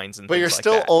designs and things like that.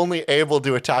 But you're still only able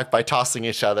to attack by tossing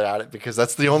each other at it, because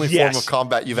that's the only form of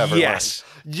combat you've ever learned.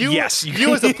 You as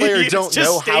a player don't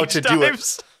know how to do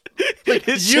it. Like,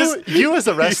 you as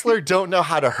a wrestler don't know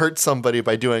how to hurt somebody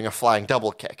by doing a flying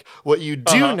double kick. What you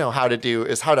do know how to do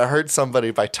is how to hurt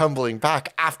somebody by tumbling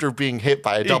back after being hit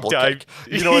by a double kick.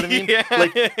 You know what I mean?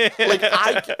 Like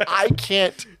I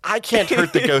can't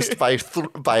hurt the ghost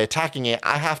by attacking it.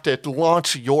 I have to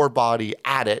launch your body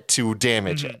at it to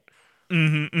damage it.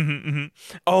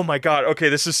 Oh my god. Okay,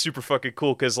 this is super fucking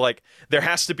cool, because like there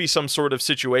has to be some sort of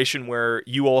situation where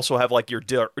you also have like your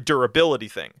durability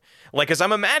thing. Like, as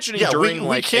I'm imagining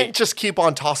we can't just keep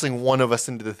on tossing one of us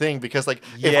into the thing, because like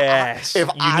if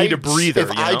you need a breather.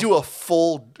 If I do a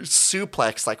full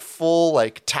suplex, like full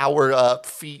like tower up,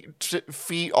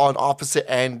 feet on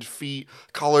opposite end, feet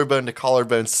collarbone to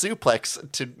collarbone suplex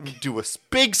to do a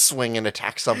big swing and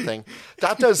attack something,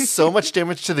 that does so much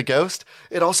damage to the ghost.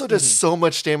 It also does so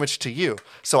much damage to you.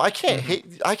 So I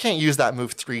can't use that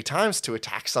move 3 times to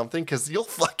attack something, because you'll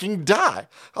fucking die.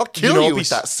 I'll kill you with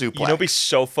that suplex. You know, be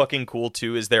so fucking cool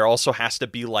too is there also has to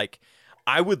be like,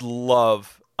 I would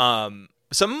love some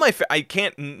of my I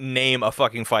can't name a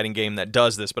fucking fighting game that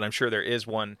does this, but I'm sure there is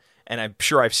one. and I'm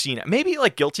sure I've seen it. Maybe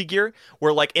like Guilty Gear,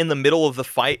 where like in the middle of the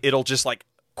fight, it'll just like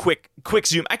quick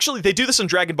zoom. Actually, they do this in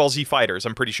Dragon Ball Z Fighters,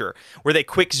 I'm pretty sure, where they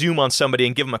quick zoom on somebody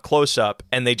and give them a close up,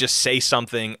 and they just say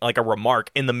something like a remark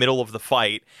in the middle of the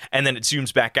fight, and then it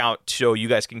zooms back out so you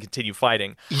guys can continue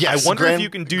fighting. Yes, I wonder if you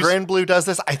can do. Grand Blue does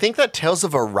this. I think that Tales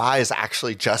of Arise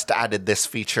actually just added this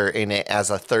feature in it as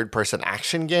a third-person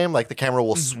action game. Like the camera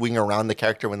will swing around the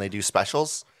character when they do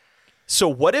specials. So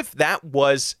what if that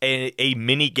was a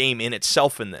mini game in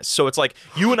itself in this? So it's like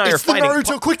you and I are fighting. It's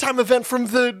the Naruto QuickTime event from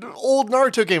the old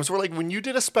Naruto games, where like when you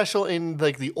did a special in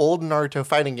like the old Naruto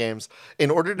fighting games,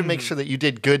 in order to make sure that you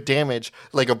did good damage,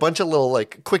 like a bunch of little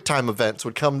like QuickTime events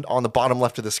would come on the bottom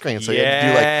left of the screen. So you had to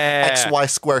do like X, Y,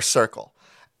 square, circle.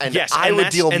 And yes, I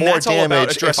would deal more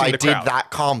damage if I did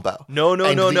that combo.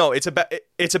 No.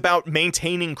 It's about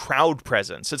maintaining crowd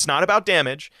presence. It's not about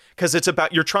damage, because it's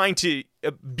about you're trying to.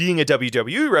 Being a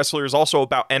WWE wrestler is also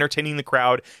about entertaining the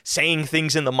crowd, saying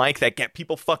things in the mic that get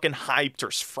people fucking hyped or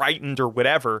frightened or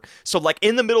whatever. So like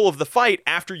in the middle of the fight,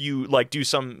 after you like do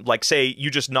some, like say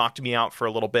you just knocked me out for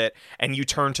a little bit and you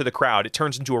turn to the crowd, it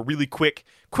turns into a really quick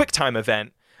time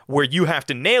event where you have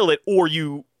to nail it or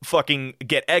you fucking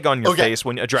get egg on your face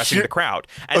when addressing the crowd.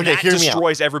 And that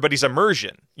destroys everybody's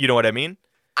immersion. You know what I mean?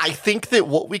 I think that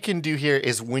what we can do here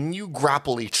is when you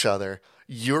grapple each other,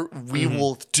 we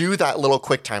will do that little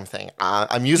QuickTime thing.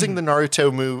 I'm using the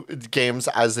Naruto games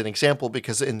as an example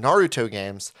because in Naruto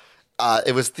games, I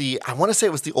want to say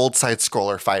it was the old side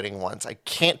scroller fighting ones. I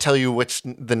can't tell you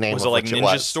the name was of it like which Ninja it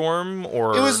was. Storm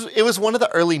or it was one of the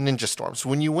early Ninja Storms.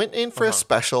 When you went in for a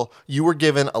special, you were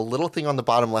given a little thing on the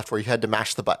bottom left where you had to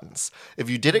mash the buttons. If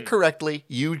you did it correctly,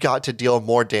 you got to deal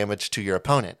more damage to your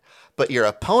opponent. But your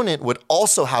opponent would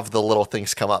also have the little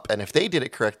things come up. And if they did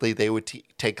it correctly, they would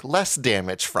take less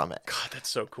damage from it. God, that's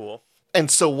so cool. And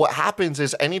so what happens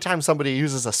is anytime somebody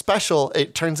uses a special,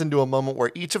 it turns into a moment where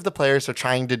each of the players are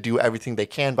trying to do everything they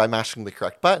can by mashing the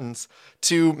correct buttons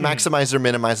to maximize or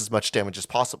minimize as much damage as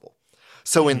possible.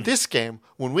 So in this game,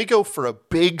 when we go for a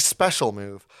big special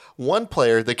move, one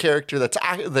player, the character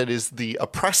that is the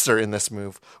oppressor in this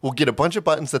move, will get a bunch of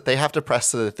buttons that they have to press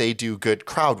so that they do good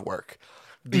crowd work.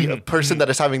 The person that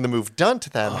is having the move done to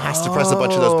them has to press a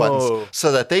bunch of those buttons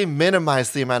so that they minimize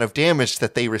the amount of damage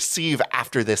that they receive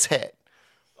after this hit.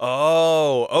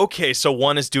 Oh, okay. So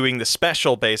one is doing the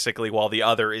special basically while the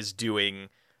other is doing...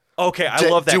 Okay, I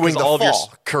love that. Doing the all fall of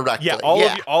your, correctly.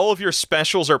 Yeah, all of your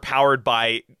specials are powered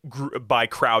by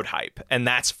crowd hype, and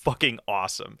that's fucking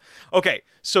awesome. Okay,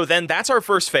 so then that's our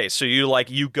first phase. So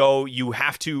you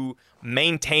have to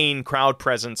maintain crowd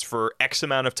presence for X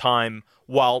amount of time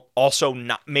while also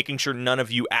not making sure none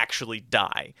of you actually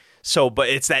die. So, but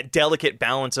it's that delicate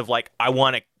balance of like, I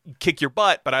want to kick your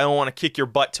butt, but I don't want to kick your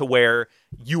butt to where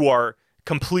you are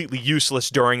completely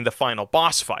useless during the final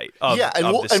boss fight of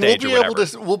the stage.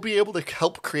 We'll be able to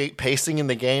help create pacing in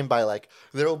the game by like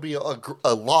there'll be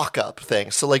a lockup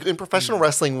thing. So like in professional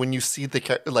wrestling, when you see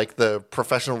the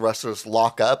professional wrestlers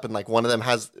lock up and like one of them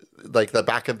has like the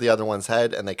back of the other one's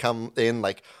head and they come in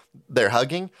like they're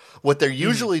hugging, what they're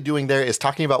usually doing there is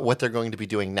talking about what they're going to be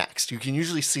doing next. You can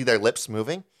usually see their lips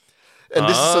moving. And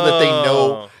this is so that they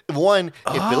know, one,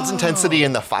 it builds intensity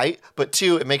in the fight, but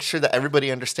two, it makes sure that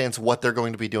everybody understands what they're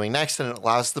going to be doing next, and it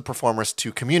allows the performers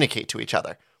to communicate to each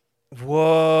other.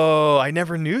 Whoa, I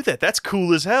never knew that. That's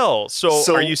cool as hell.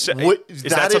 So are you saying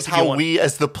that is how we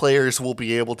as the players will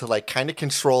be able to like kind of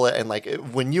control it, and like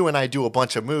when you and I do a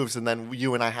bunch of moves and then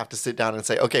you and I have to sit down and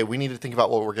say, okay, we need to think about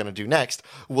what we're going to do next.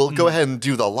 We'll go ahead and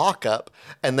do the lockup,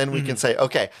 and then we can say,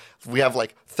 okay, we have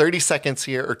like 30 seconds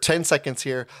here or 10 seconds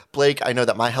here. Blake, I know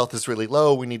that my health is really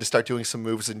low. We need to start doing some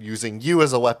moves and using you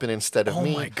as a weapon instead of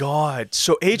me. Oh my God.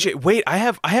 So AJ, wait, I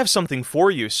have something for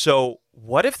you. So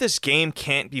what if this game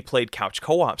can't be played couch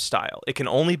co-op style? It can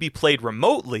only be played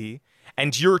remotely,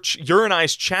 and your and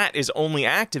I's chat is only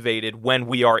activated when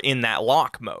we are in that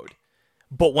lock mode.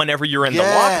 But whenever you're in the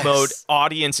lock mode,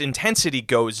 audience intensity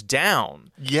goes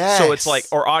down. Yes. So it's like,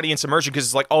 or audience immersion, because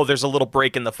it's like, oh, there's a little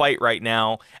break in the fight right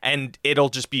now, and it'll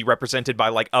just be represented by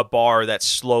like a bar that's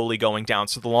slowly going down.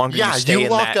 So the longer you stay in that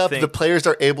lock up, thing, the players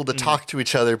are able to talk to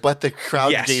each other, but the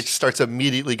crowd gauge starts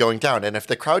immediately going down. And if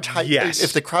the crowd's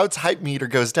hype meter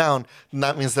goes down, then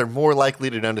that means they're more likely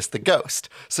to notice the ghost.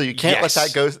 So you can't let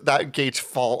that gauge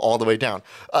fall all the way down.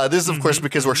 This is of course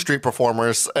because we're street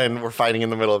performers and we're fighting in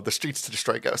the middle of the streets to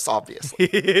destroy ghosts, obviously.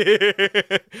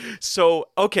 So,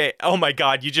 okay. Oh my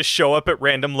God. You just show up at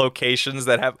random locations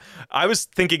that have. I was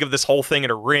thinking of this whole thing in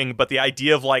a ring, but the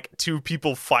idea of like two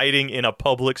people fighting in a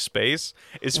public space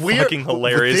is fucking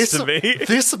hilarious to me.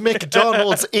 This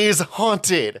McDonald's is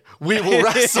haunted. We will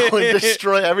wrestle and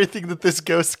destroy everything that this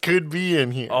ghost could be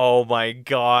in here. Oh my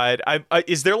God.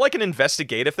 Is there like an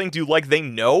investigative thing? Do like they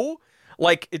know?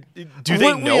 Like, do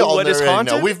they know what is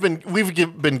haunted? Know. We've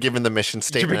been given the mission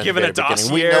statement. You've been given a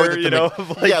dossier, we know that you know?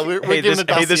 Like, we're given a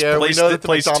dossier. We know that the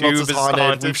McDonald's is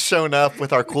haunted. We've shown up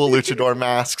with our cool luchador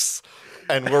masks,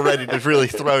 and we're ready to really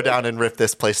throw down and rip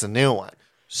this place a new one.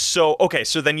 So, okay,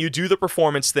 so then you do the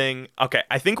performance thing. Okay,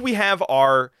 I think we have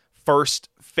our first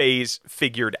phase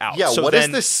figured out. Yeah, so what is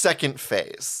the second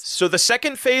phase? So the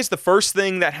second phase, the first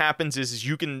thing that happens is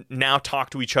you can now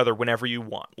talk to each other whenever you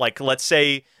want. Like, let's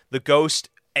say the ghost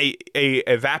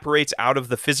evaporates out of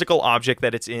the physical object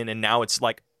that it's in, and now it's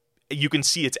like you can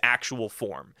see its actual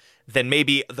form. Then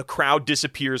maybe the crowd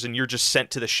disappears and you're just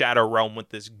sent to the shadow realm with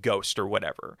this ghost or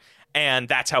whatever. And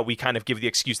that's how we kind of give the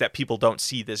excuse that people don't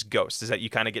see this ghost, is that you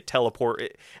kind of get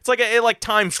teleported. It's like it like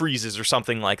time freezes or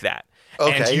something like that.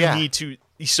 Okay, and you need to.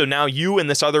 So now you and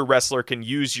this other wrestler can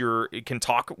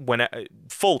talk when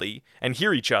fully and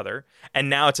hear each other. And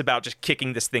now it's about just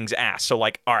kicking this thing's ass. So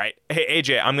like, all right, hey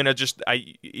AJ, I'm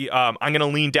gonna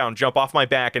lean down, jump off my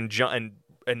back, and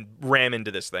ram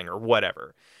into this thing or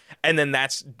whatever. And then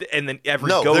every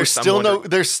ghost.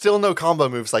 There's still no combo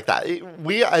moves like that.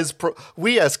 We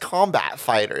as combat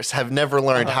fighters have never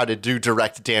learned how to do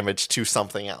direct damage to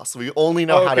something else. We only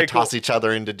know how to toss each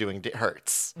other into doing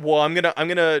hurts. Well, I'm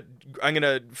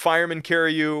gonna fireman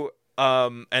carry you,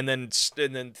 and then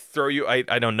throw you.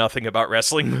 I know nothing about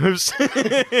wrestling moves. I'm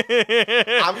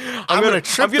gonna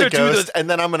trip the ghost, and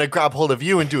then I'm gonna grab hold of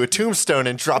you and do a tombstone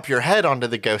and drop your head onto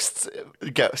the ghost,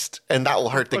 and that will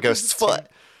hurt the ghost's foot.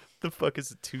 The fuck is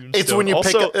a tombstone? It's when you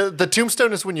pick the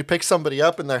tombstone is when you pick somebody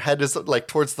up and their head is like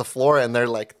towards the floor and their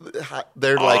legs are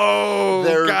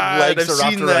wrapped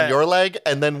around your leg,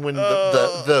 and then when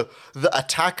the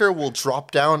attacker will drop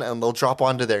down and they'll drop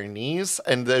onto their knees,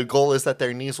 and the goal is that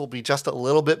their knees will be just a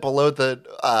little bit below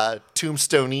the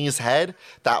tombstonee's head.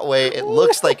 That way it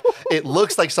looks like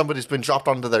somebody's been dropped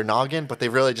onto their noggin, but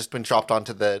they've really just been dropped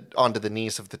onto the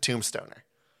knees of the tombstoner.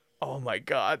 Oh my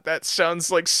God, that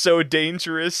sounds like so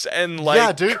dangerous and like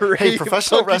yeah, dude. Hey,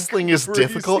 professional wrestling is crazy.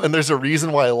 Difficult, and there's a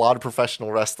reason why a lot of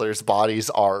professional wrestlers' bodies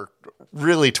are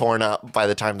really torn up by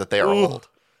the time that they are old.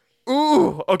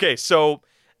 Ooh, okay. So,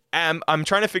 I'm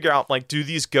trying to figure out, like, do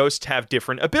these ghosts have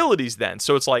different abilities then?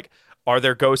 So it's like, are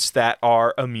there ghosts that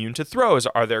are immune to throws?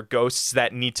 Are there ghosts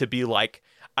that need to be like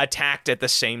attacked at the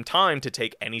same time to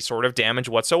take any sort of damage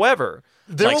whatsoever?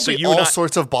 There will be all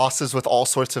sorts of bosses with all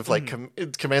sorts of like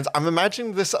commands. I'm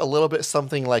imagining this a little bit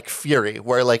something like Fury,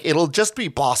 where like it'll just be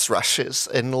boss rushes,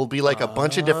 and it'll be like a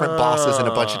bunch of different bosses and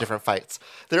a bunch of different fights.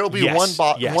 There will be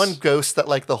one ghost that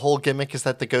like the whole gimmick is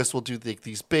that the ghost will do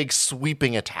these big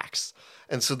sweeping attacks.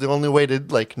 And so the only way to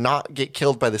like not get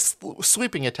killed by this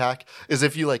sweeping attack is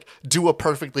if you like do a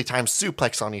perfectly timed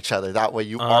suplex on each other. That way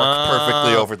you arc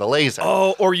perfectly over the laser.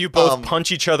 Oh, or you both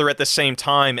punch each other at the same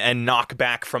time and knock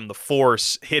back from the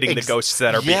force, hitting the ghosts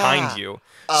that are behind you.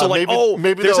 So like,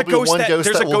 maybe there's there'll be one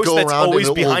ghost that will go around and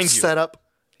it will set up.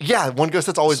 Yeah, one ghost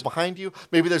that's always behind you.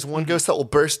 Maybe there's one ghost that will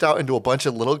burst out into a bunch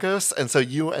of little ghosts, and so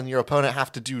you and your opponent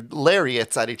have to do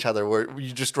lariats at each other, where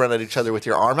you just run at each other with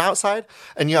your arm outside,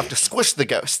 and you have to squish the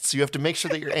ghosts. You have to make sure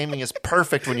that your aiming is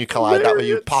perfect when you collide. That way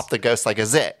you pop the ghost like a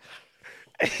zit.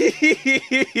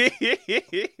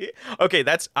 Okay,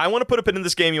 I want to put a pin in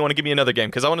this game. You want to give me another game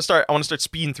because I want to start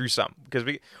speeding through some, because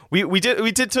we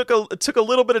took a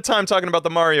little bit of time talking about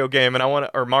the Mario game, and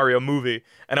or Mario movie,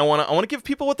 and I want to give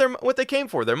people what they came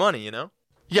for, their money, you know?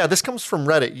 Yeah, this comes from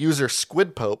Reddit user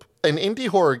SquidPope, an indie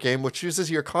horror game which uses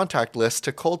your contact list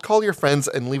to cold call your friends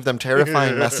and leave them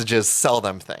terrifying messages, sell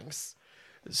them things.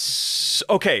 To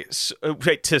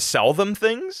sell them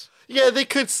things? Yeah, they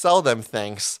could sell them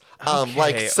things.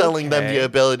 Like selling them the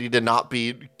ability to not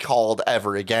be called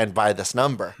ever again by this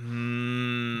number.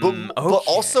 But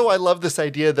also I love this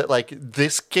idea that like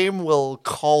this game will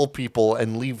call people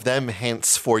and leave them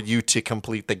hints for you to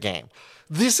complete the game.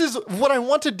 This is what I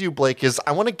want to do, Blake, is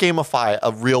I want to gamify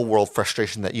a real world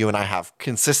frustration that you and I have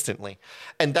consistently.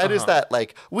 And that is that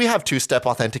like we have two-step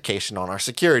authentication on our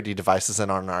security devices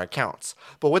and on our accounts.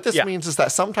 But what this means is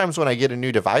that sometimes when I get a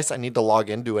new device, I need to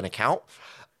log into an account.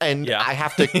 And I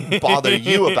have to bother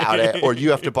you about it, or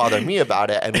you have to bother me about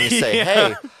it. And we say,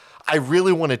 hey, I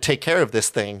really want to take care of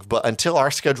this thing, but until our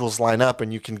schedules line up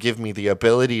and you can give me the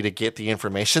ability to get the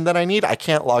information that I need, I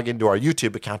can't log into our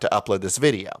YouTube account to upload this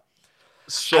video.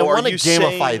 So I are want to you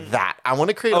gamify saying- that. I want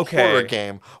to create a Okay. horror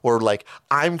game where like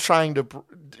I'm trying to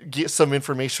get some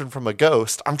information from a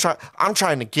ghost. I'm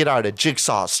trying to get out of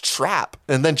Jigsaw's trap,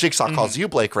 and then Jigsaw calls you,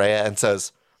 Blake Rea, and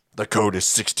says, "The code is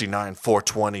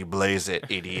 69420. Blaze it,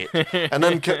 idiot." and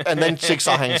then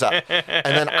Jigsaw hangs up, and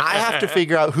then I have to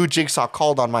figure out who Jigsaw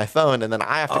called on my phone, and then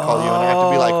I have to call you, and I have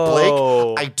to be like, Oh.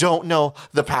 "Blake, I don't know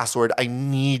the password. I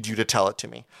need you to tell it to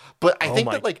me." But I think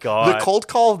my that like God. the cold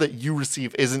call that you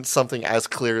receive isn't something as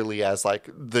clearly as like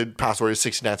the password is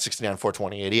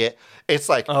 6969420, idiot. It's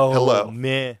like, Oh, hello,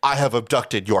 man. I have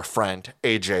abducted your friend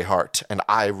AJ Hart, and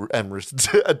I am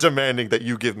demanding that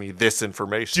you give me this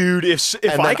information. Dude, if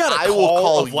And I then got a I will call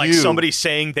call of like you. somebody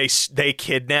saying they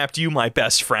kidnapped you, my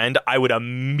best friend, I would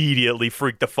immediately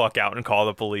freak the fuck out and call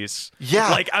the police.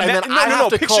 Yeah, like and then I have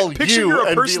to call picture you you're a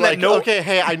and person be like, that know. okay,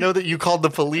 hey, I know that you called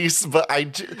the police, but I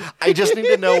just need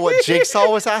to know what Jigsaw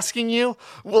was asking you.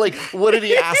 Well, like, what did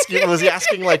he ask you? Was he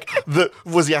asking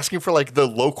for like the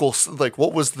local, like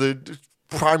what was the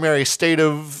primary state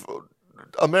of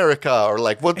America, or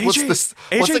like what's AJ, this?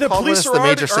 AJ, What's the the called when police it's are the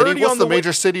major already city? What's on the the way-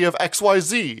 major city of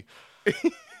XYZ?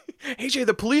 AJ,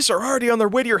 the police are already on their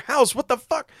way to your house. What the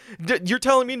fuck? You're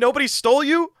telling me nobody stole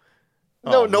you?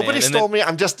 No, Oh, nobody man. And stole me.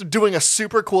 I'm just doing a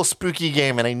super cool spooky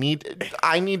game, and I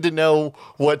need to know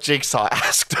what Jigsaw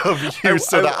asked of you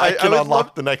so that I can would unlock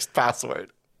love- the next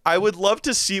password. I would love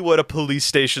to see what a police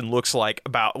station looks like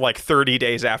about like 30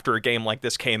 days after a game like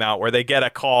this came out, where they get a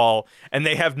call and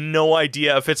they have no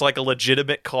idea if it's like a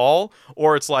legitimate call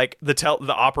or it's like the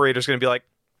operator's going to be like,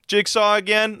 "Jigsaw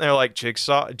again?" And they're like,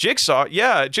 Jigsaw?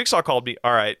 Yeah, Jigsaw called me.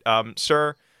 All right,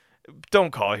 sir, don't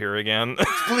call here again.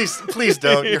 Please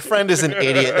don't. Your friend is an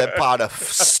idiot that bought a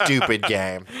stupid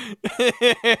game.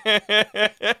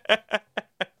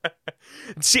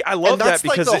 See, I love And that that's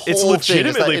like because the it's whole thing,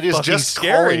 is that legitimately it is fucking just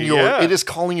scary. calling your Yeah. it is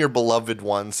calling your beloved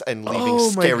ones and leaving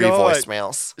Oh my scary God.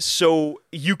 voicemails. So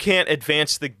you can't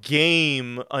advance the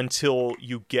game until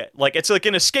you get like it's like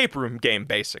an escape room game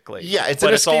basically. Yeah, it's But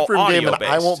an all escape room game, and I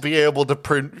audio-based. won't be able to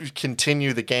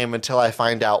continue the game until I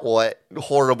find out what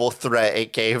horrible threat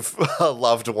it gave a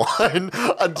loved one.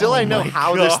 Until I know my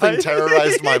how this thing God.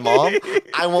 terrorized my mom,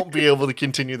 I won't be able to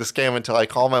continue this game until I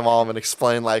call my mom and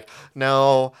explain, like,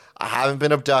 no, I haven't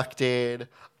been abducted.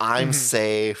 I'm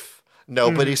safe.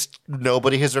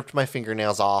 Nobody has ripped my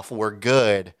fingernails off. We're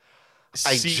good.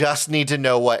 I See, just need to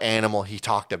know what animal he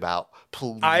talked about.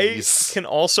 I Please. can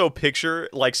also picture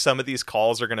like some of these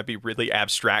calls are going to be really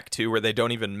abstract too, where they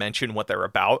don't even mention what they're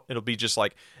about. It'll be just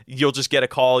like you'll just get a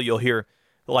call, you'll hear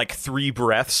like 3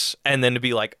 breaths, and then to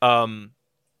be like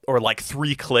or like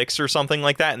 3 clicks or something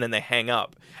like that, and then they hang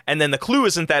up. And then the clue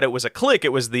isn't that it was a click; it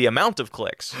was the amount of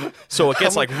clicks. So it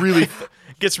gets like really.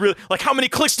 Gets really like, how many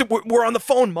clicks were on the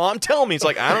phone, Mom? Tell me. It's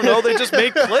like, I don't know. They just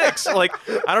make clicks. Like,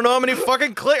 I don't know how many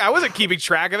fucking clicks. I wasn't keeping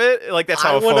track of it. Like, that's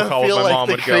how I a phone want to call with feel my like mom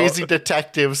the would crazy go.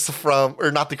 detectives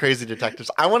or not the crazy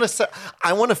detectives. I want to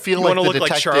feel You like want to the look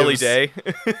like detectives. Charlie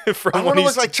Day from I when want to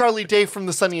he's look like Charlie Day from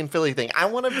the Sunny and Philly thing. I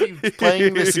want to be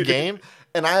playing this game,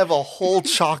 and I have a whole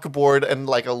chalkboard and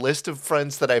like a list of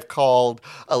friends that I've called,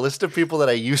 a list of people that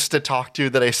I used to talk to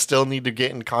that I still need to get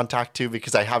in contact to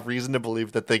because I have reason to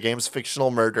believe that the game's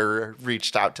fictional murderer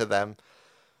reached out to them.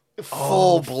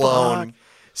 Full blown. fuck.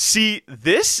 See,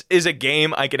 this is a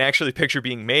game I can actually picture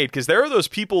being made because there are those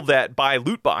people that buy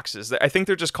loot boxes. I think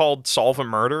they're just called Solve a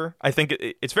Murder. I think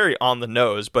it's very on the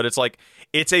nose, but it's like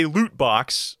it's a loot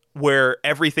box where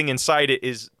everything inside it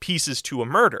is pieces to a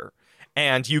murder.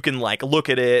 And you can like look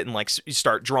at it and like you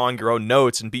start drawing your own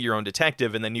notes and be your own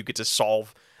detective, and then you get to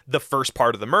solve the first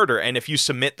part of the murder. And if you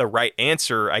submit the right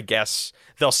answer, I guess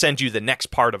they'll send you the next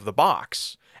part of the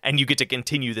box, and you get to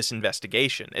continue this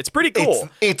investigation. It's pretty cool.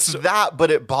 It's that,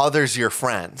 but it bothers your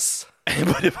friends. and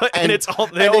it's all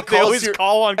they and it calls always your-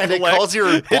 call on And collect. it calls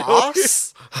your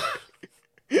boss.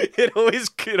 It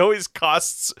always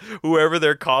costs whoever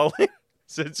they're calling.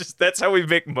 So it's just that's how we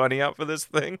make money off of this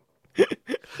thing.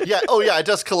 Yeah. Oh, yeah. It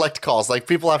does collect calls. Like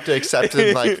people have to accept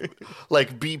and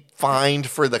like be fined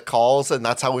for the calls, and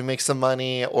that's how we make some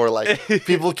money. Or like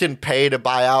people can pay to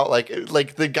buy out.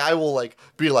 Like the guy will like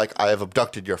be like, "I have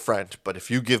abducted your friend, but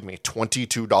if you give me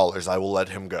 $22, I will let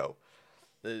him go."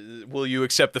 Will you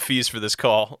accept the fees for this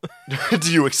call?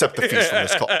 Do you accept the fees from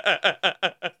this call?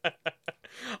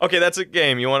 Okay, that's a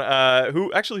game. You want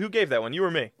who gave that one? You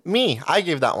or me? Me. I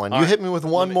gave that one. You right. hit me with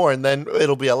one more, and then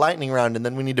it'll be a lightning round, and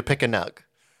then we need to pick a nug.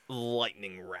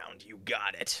 Lightning round. You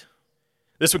got it.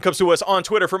 This one comes to us on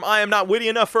Twitter from I am not witty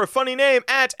enough for a funny name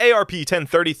at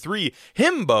ARP1033.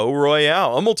 Himbo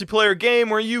Royale, a multiplayer game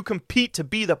where you compete to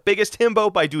be the biggest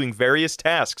himbo by doing various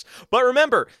tasks. But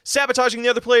remember, sabotaging the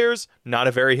other players, not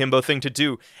a very himbo thing to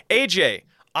do. AJ,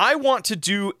 I want to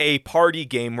do a party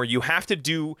game where you have to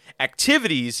do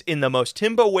activities in the most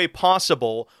himbo way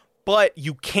possible, but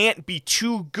you can't be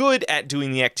too good at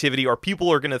doing the activity or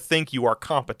people are going to think you are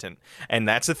competent. And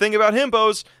that's the thing about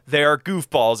himbos. They are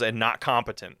goofballs and not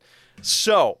competent.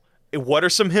 So, what are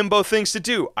some himbo things to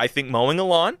do? I think mowing a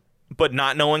lawn, but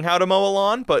not knowing how to mow a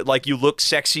lawn, but like you look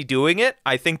sexy doing it.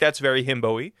 I think that's very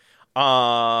himbo-y.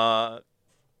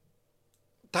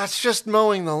 That's just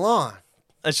mowing the lawn.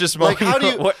 It's just mowing. Like, how do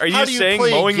you, what, are you how do you saying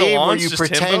play mowing a game the lawn where you just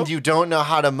pretend himbo? you don't know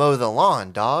how to mow the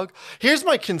lawn, dog? Here's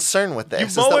my concern with this: You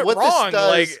is mow that it what wrong.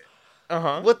 this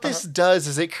does, what this does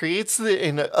is it creates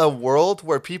in a world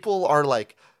where people are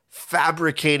like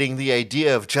fabricating the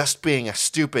idea of just being a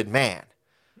stupid man.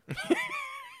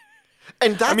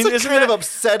 And that's a kind of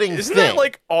upsetting isn't thing. that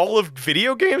like all of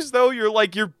video games though?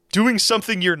 You're doing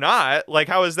something you're not. Like,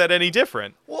 how is that any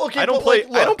different? Well, okay, I don't but, play. like,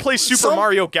 look, I don't play Super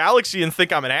Mario Galaxy and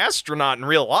think I'm an astronaut in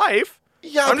real life.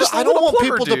 Yeah, I'm just but I a don't little want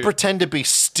plumber people to dude. pretend to be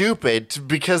stupid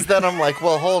because then I'm like,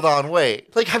 well, hold on,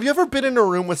 wait. Like, have you ever been in a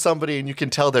room with somebody and you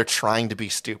can tell they're trying to be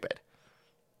stupid?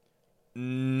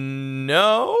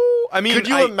 No, I mean, Could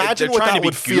you imagine they're what trying that to be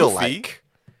would feel goofy. like?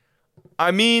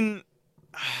 I mean,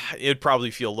 it'd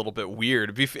probably feel a little bit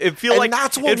weird. It'd feel And like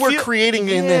that's what we're creating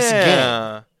in this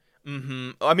game.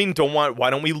 I mean, why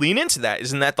don't we lean into that?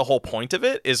 Isn't that the whole point of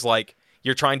it? Is like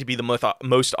you're trying to be the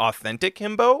most authentic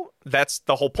himbo. That's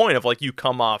the whole point of like you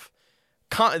come off.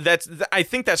 I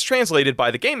think that's translated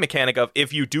by the game mechanic of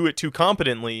if you do it too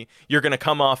competently, you're going to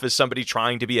come off as somebody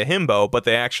trying to be a himbo, but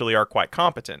they actually are quite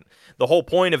competent. The whole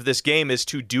point of this game is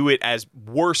to do it as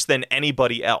worse than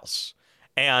anybody else,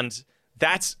 and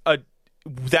that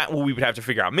we would have to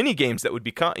figure out mini games that would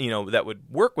be that would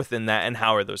work within that, and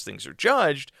how are those things are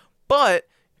judged. But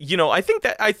I think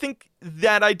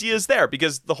that idea is there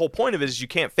because the whole point of it is you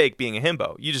can't fake being a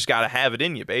himbo. You just got to have it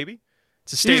in you, baby.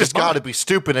 It's a state You just of mind. got to be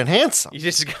stupid and handsome. You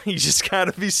just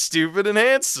gotta be stupid and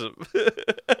handsome.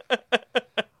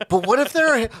 But what if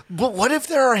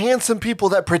there are handsome people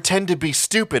that pretend to be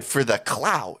stupid for the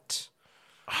clout?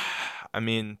 I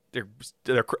mean, they're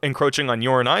encroaching on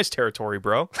your and I's territory,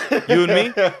 bro. You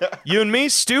and me,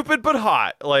 stupid but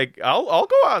hot. Like I'll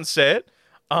go out and say it.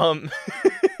 And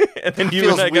then It you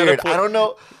feels and I weird. gotta. I don't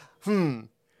know.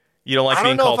 You don't like I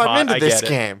being don't know called if I'm hot. into I this get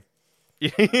game.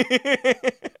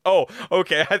 it. Oh,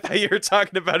 okay. I thought you were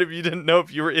talking about if you didn't know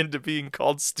if you were into being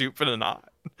called stupid or not.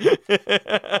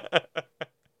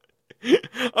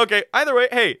 Okay. Either way,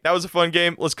 hey, that was a fun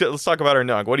game. Let's talk about our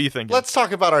nug. What do you think? Let's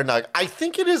talk about our nug. I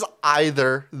think it is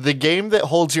either the game that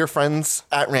holds your friends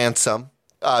at ransom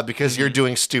because you're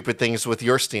doing stupid things with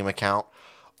your Steam account,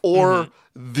 or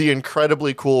the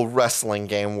incredibly cool wrestling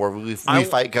game where we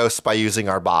fight ghosts by using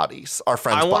our bodies, our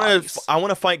friends' bodies. I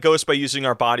want to fight ghosts by using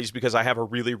our bodies because I have a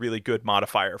really, really good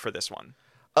modifier for this one.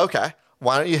 Okay.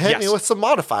 Why don't you hit me with some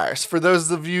modifiers? For those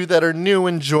of you that are new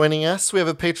and joining us, we have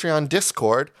a Patreon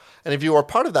Discord. And if you are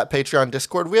part of that Patreon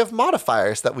Discord, we have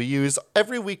modifiers that we use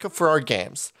every week for our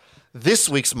games. This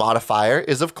week's modifier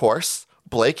is, of course,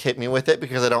 Blake, hit me with it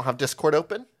because I don't have Discord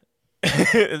open.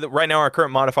 Right now, our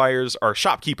current modifiers are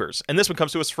shopkeepers, and this one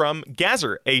comes to us from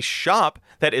Gazer, a shop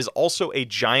that is also a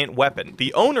giant weapon.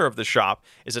 The owner of the shop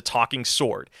is a talking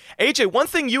sword. AJ, one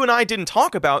thing you and I didn't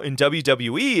talk about in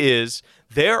WWE is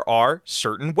there are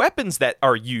certain weapons that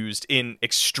are used in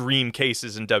extreme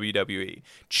cases in WWE.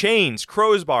 Chains,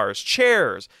 crowbars,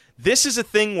 chairs. This is a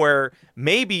thing where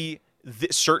maybe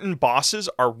certain bosses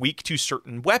are weak to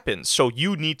certain weapons, so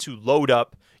you need to load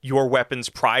up your weapons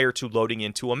prior to loading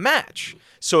into a match.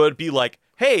 So it'd be like,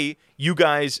 hey, you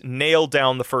guys nailed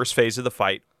down the first phase of the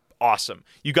fight. Awesome.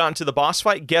 You got into the boss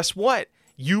fight. Guess what?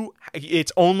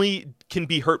 It's only can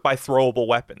be hurt by throwable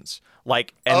weapons.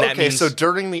 That means, so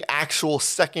during the actual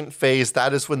second phase,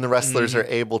 that is when the wrestlers are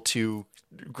able to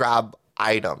grab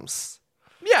items.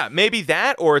 Yeah, maybe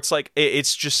that, or it's like,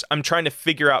 it's just, I'm trying to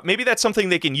figure out, maybe that's something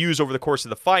they can use over the course of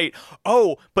the fight.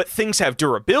 Oh, but things have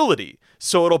durability.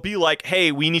 So it'll be like,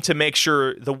 hey, we need to make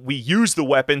sure that we use the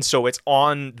weapon so it's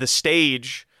on the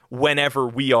stage whenever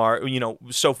we are,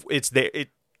 so it's there,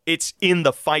 it's in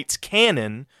the fight's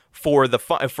canon for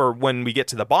when we get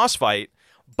to the boss fight,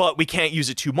 but we can't use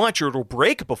it too much or it'll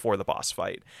break before the boss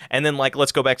fight. And then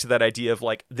let's go back to that idea of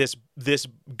this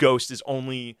ghost is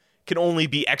only can only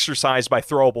be exercised by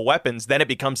throwable weapons, then it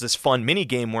becomes this fun mini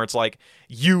game where it's like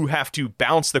you have to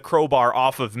bounce the crowbar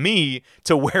off of me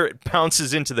to where it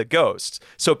bounces into the ghost.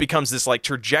 So it becomes this like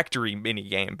trajectory mini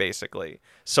game basically.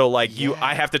 So like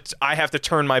I have to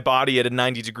turn my body at a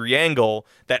 90-degree angle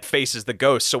that faces the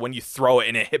ghost. So when you throw it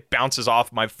and it bounces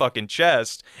off my fucking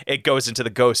chest, it goes into the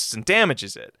ghosts and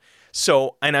damages it.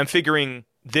 So, and I'm figuring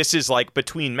this is like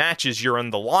between matches, you're in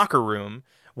the locker room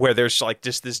where there's like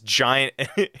just this giant,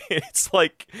 it's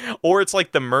like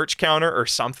the merch counter or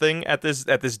something at this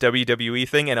WWE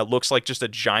thing, and it looks like just a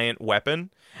giant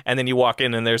weapon. And then you walk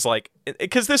in and there's like,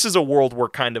 because this is a world where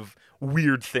kind of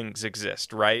weird things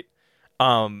exist, right?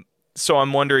 So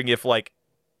I'm wondering if like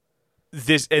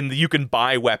this, and you can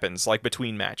buy weapons like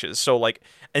between matches. So like,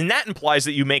 and that implies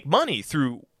that you make money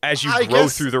as you grow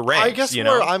through the ranks. I guess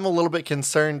where I'm a little bit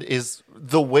concerned is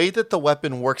the way that the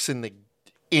weapon works in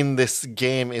this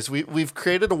game is we've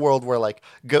created a world where like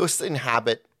ghosts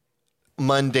inhabit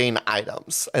mundane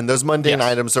items, and those mundane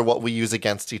items are what we use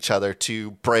against each other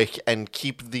to break and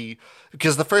keep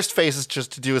because the first phase is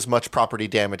just to do as much property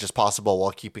damage as possible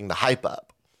while keeping the hype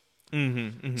up.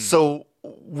 So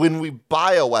when we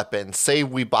buy a weapon, say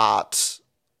we bought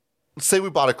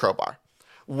a crowbar,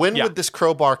 when would this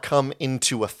crowbar come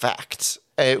into effect?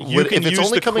 If it's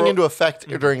only coming into effect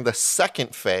during the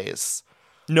second phase.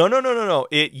 No.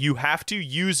 You have to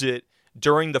use it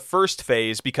during the first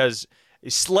phase because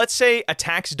let's say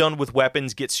attacks done with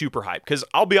weapons get super hyped. Because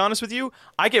I'll be honest with you,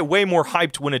 I get way more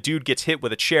hyped when a dude gets hit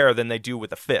with a chair than they do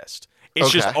with a fist. It's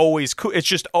just always It's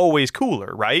just always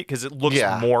cooler, right? Because it looks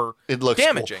more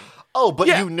damaging. Cool. Oh, but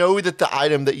you know that the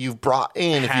item that you've brought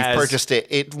in, if you've purchased it,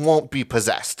 it won't be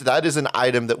possessed. That is an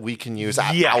item that we can use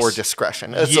at our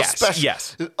discretion. It's a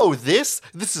special. Oh, this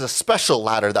is a special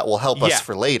ladder that will help us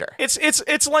for later.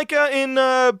 It's like in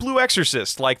Blue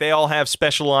Exorcist. Like they all have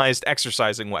specialized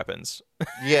exercising weapons.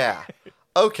 Yeah.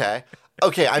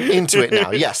 Okay, I'm into it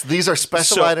now. Yes, these are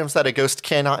special items that a ghost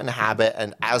cannot inhabit,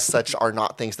 and as such are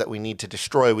not things that we need to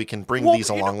destroy. We can bring these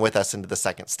along with us into the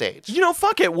second stage.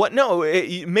 Fuck it. What? No,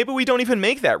 maybe we don't even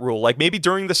make that rule. Like, maybe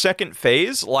during the second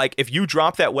phase, like, if you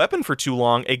drop that weapon for too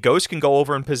long, a ghost can go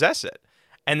over and possess it.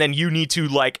 And then you need to,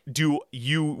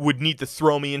 you would need to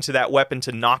throw me into that weapon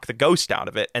to knock the ghost out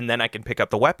of it, and then I can pick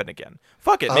up the weapon again.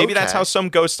 Fuck it. Maybe that's how some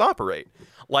ghosts operate.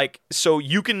 Like, so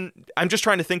you can, I'm just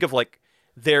trying to think of, like,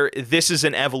 this is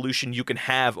an evolution you can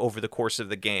have over the course of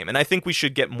the game, and I think we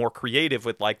should get more creative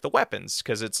with like the weapons,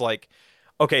 because it's like,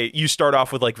 okay, you start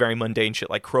off with like very mundane shit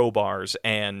like crowbars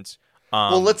and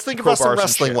well, let's think about some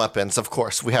wrestling weapons. Of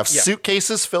course, we have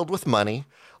suitcases filled with money,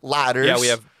 ladders, we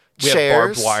have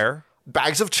chairs, barbed wire,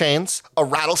 bags of chains, a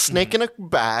rattlesnake in a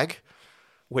bag.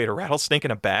 Wait, a rattlesnake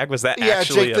in a bag? Was that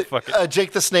actually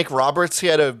Jake the Snake Roberts? He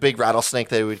had a big rattlesnake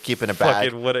that he would keep in a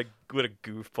bag. Fucking what a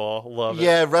goofball. Love it.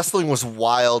 Yeah, wrestling was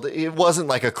wild. It wasn't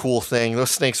like a cool thing.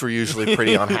 Those snakes were usually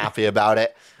pretty unhappy about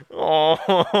it.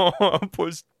 Oh,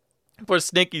 poor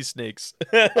snaky snakes.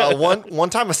 One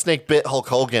time a snake bit Hulk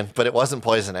Hogan, but it wasn't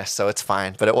poisonous, so it's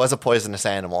fine. But it was a poisonous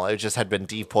animal. It just had been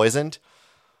depoisoned.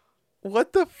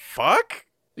 What the fuck?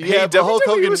 Yeah, hey, Hulk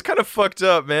Hogan was kind of fucked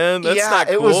up, man. That's not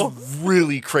cool. It was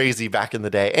really crazy back in the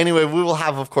day. Anyway, we will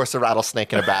have, of course, a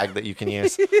rattlesnake in a bag that you can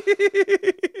use.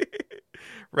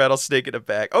 Rattlesnake in a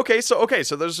bag. Okay, so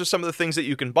those are some of the things that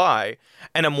you can buy,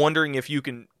 and I'm wondering if you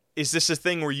can. Is this a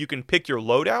thing where you can pick your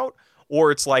loadout, or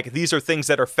it's like these are things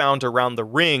that are found around the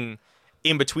ring?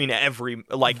 In between every,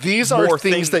 like, these are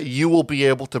things that you will be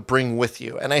able to bring with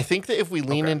you. And I think that if we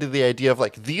lean into the idea of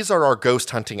like, these are our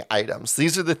ghost hunting items.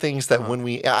 These are the things that when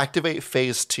we activate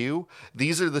phase 2,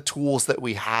 these are the tools that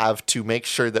we have to make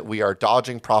sure that we are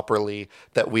dodging properly,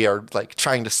 that we are like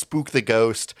trying to spook the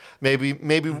ghost. Maybe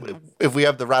if we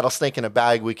have the rattlesnake in a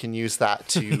bag, we can use that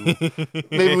to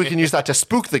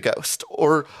spook the ghost.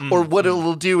 Or what it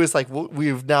will do is like,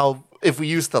 we've now, if we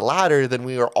use the ladder, then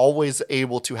we are always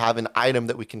able to have an item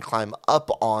that we can climb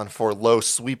up on for low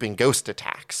sweeping ghost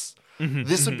attacks.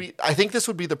 I think this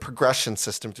would be the progression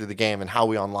system through the game and how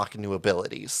we unlock new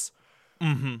abilities.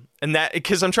 And that,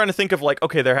 because I'm trying to think of like,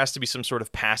 okay, there has to be some sort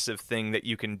of passive thing that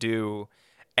you can do,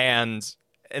 and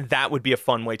that would be a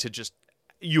fun way to just,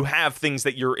 you have things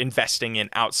that you're investing in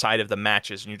outside of the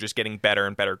matches, and you're just getting better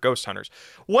and better ghost hunters.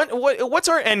 What's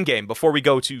our end game before we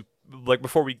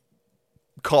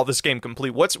call this game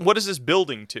complete? What is this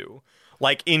building to?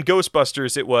 Like in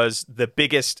Ghostbusters, it was the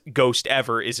biggest ghost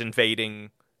ever is invading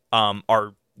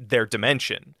their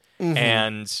dimension.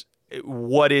 And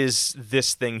what is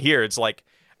this thing here? It's like,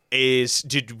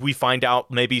 did we find out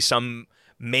maybe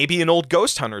an old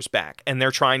ghost hunter's back and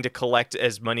they're trying to collect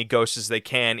as many ghosts as they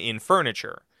can in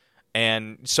furniture?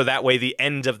 And so that way the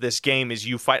end of this game is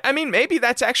you fight. I mean, maybe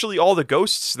that's actually all the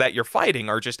ghosts that you're fighting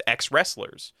are just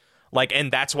ex-wrestlers. Like,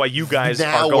 and that's why you guys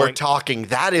now are going... we're talking.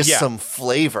 That is some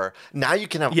flavor. Now you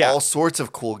can have all sorts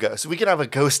of cool ghosts. We can have a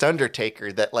ghost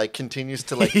Undertaker that like continues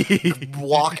to like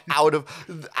walk out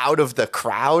of the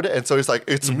crowd, and so he's like,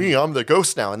 "It's me, I'm the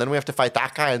ghost now." And then we have to fight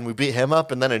that guy, and we beat him up,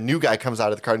 and then a new guy comes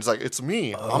out of the crowd, and he's like, "It's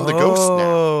me, I'm the ghost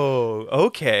now." Oh,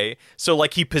 okay. So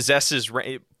like he possesses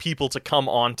people to come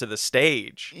onto the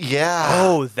stage. Yeah.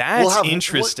 Oh, that's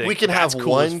interesting. We can that's have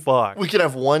cool one. As fuck. We can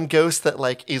have one ghost that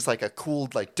like is like a cool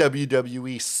like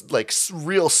WWE like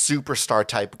real superstar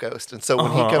type ghost, and so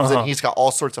when he comes in, he's got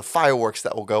all sorts of fireworks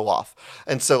that will go off.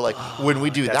 And so like when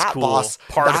we do that cool. boss,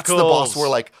 Particles. that's the boss we're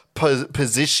like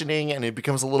positioning, and it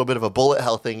becomes a little bit of a bullet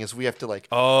hell thing. Is we have to like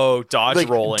dodge like,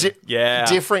 rolling.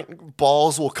 Different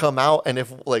balls will come out, and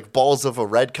if like balls of a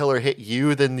red color hit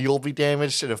you, then you'll be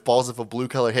damaged, and if balls of a blue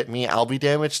color hit me, I'll be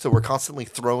damaged. So we're constantly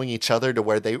throwing each other to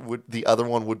where the other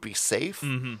one would be safe.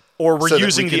 Mm-hmm. Or we're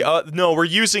using we're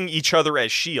using each other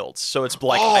as shields. So it's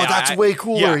like that's way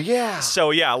cooler. Yeah.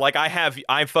 So yeah, like I have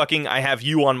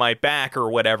you on my back or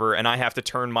whatever, and I have to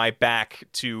turn my back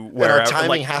to wherever. And our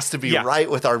timing has to be right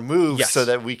with our moves so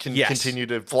that we can continue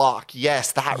to block.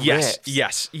 Yes, that rips.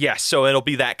 Yes. So it'll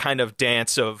be that kind of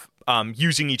dance of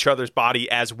using each other's body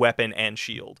as weapon and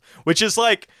shield, which is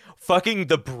like fucking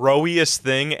the broiest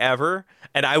thing ever.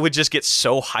 And I would just get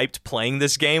so hyped playing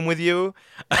this game with you.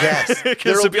 Yes,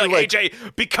 because it'd be like,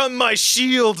 AJ, become my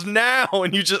shield now,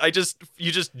 and you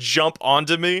just jump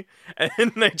onto me,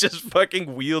 and I just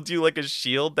fucking wield you like a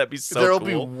shield. That'd be so. There'll cool.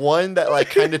 be one that like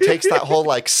kind of takes that whole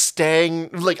like staying.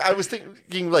 Like I was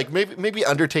thinking, like maybe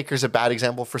Undertaker's a bad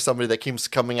example for somebody that keeps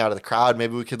coming out of the crowd.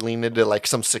 Maybe we could lean into like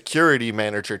some security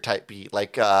manager type beat,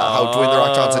 like how Dwayne The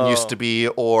Rock Johnson used to be,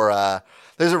 or.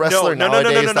 There's a wrestler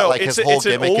nowadays that like his whole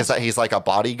gimmick is that he's like a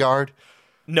bodyguard.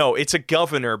 No, it's a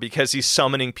governor because he's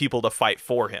summoning people to fight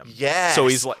for him. Yeah. So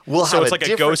he's like, it's like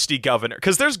a ghosty governor.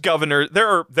 Because there are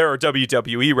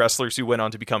WWE wrestlers who went on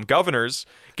to become governors.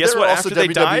 Guess what? There are also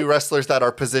after WWE wrestlers that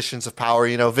are positions of power.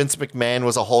 You know, Vince McMahon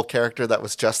was a whole character that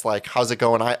was just like, "How's it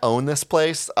going? I own this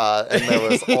place." And there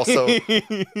was also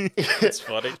That's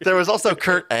funny. There was also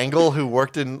Kurt Angle, who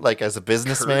worked in like as a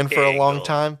businessman for a long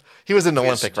time. He was an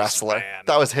Olympic wrestler.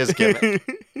 That was his gimmick.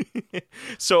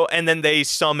 So, and then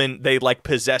they like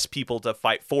possess people to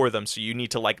fight for them. So you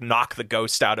need to like knock the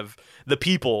ghost out of the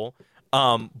people,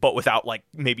 but without like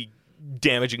maybe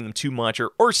damaging them too much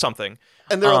or something.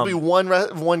 And there'll be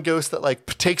one ghost that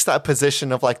like takes that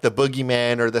position of like the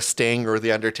Boogeyman or the Sting or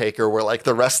the Undertaker, where like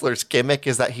the wrestler's gimmick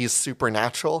is that he's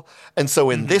supernatural. And so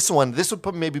in this one, this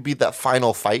would maybe be that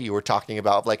final fight you were talking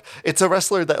about. Like it's a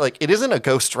wrestler that like, it isn't a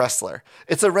ghost wrestler.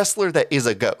 It's a wrestler that is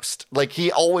a ghost. Like he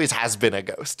always has been a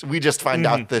ghost. We just find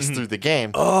out this through the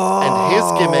game. And his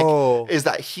gimmick is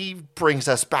that he brings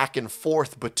us back and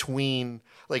forth between.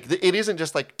 Like, it isn't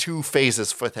just like two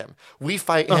phases with him. We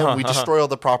fight him, we destroy all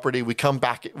the property, we come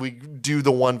back, we do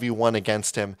the 1v1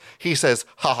 against him. He says,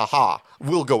 "Ha ha ha,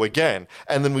 we'll go again."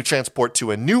 And then we transport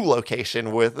to a new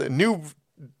location with new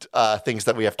things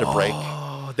that we have to break.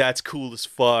 Oh, that's cool as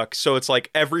fuck. So it's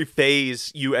like every phase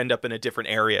you end up in a different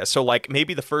area. So like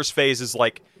maybe the first phase is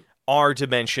like our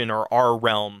dimension or our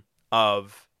realm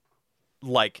of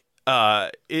like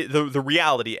the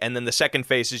reality, and then the second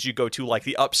phase is you go to like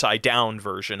the upside down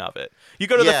version of it. You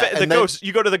go to the ghost.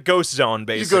 You go to the ghost zone,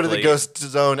 basically. You go to the ghost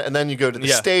zone, and then you go to the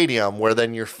stadium, where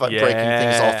then you're breaking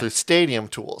things all through stadium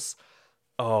tools.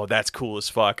 Oh, that's cool as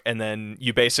fuck. And then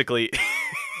you basically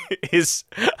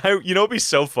what'd be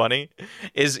so funny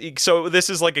is, so this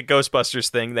is like a Ghostbusters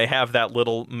thing. They have that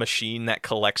little machine that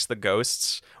collects the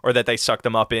ghosts, or that they suck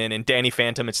them up in. And Danny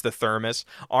Phantom, it's the thermos.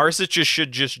 Ours, it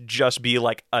should just be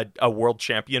like a world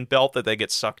champion belt that they get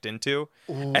sucked into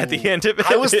at the end of it.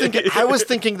 I was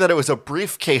thinking that it was a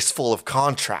briefcase full of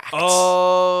contracts.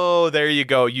 Oh, there you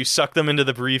go. You suck them into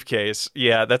the briefcase.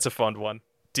 Yeah, that's a fun one,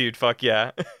 dude. Fuck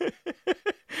yeah.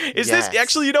 This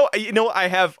actually,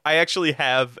 I actually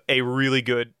have a really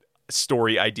good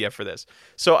story idea for this.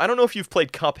 So I don't know if you've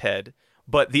played Cuphead,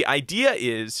 but the idea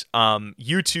is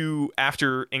you two,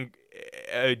 after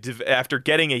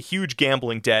getting a huge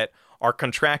gambling debt, are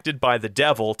contracted by the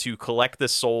devil to collect the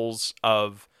souls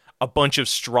of a bunch of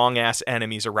strong-ass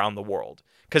enemies around the world,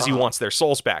 because he wants their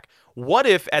souls back. What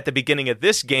if at the beginning of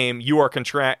this game you are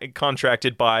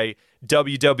contracted by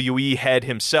WWE head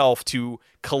himself to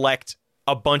collect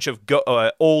a bunch of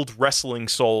old wrestling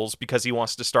souls because he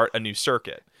wants to start a new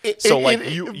circuit?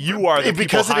 You are the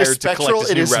people hired to collect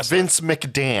this new wrestler. It is Vince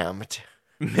McDamned.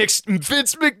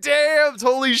 Vince McDamn,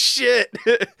 holy shit.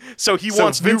 So he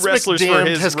wants Vince new wrestlers McDamn for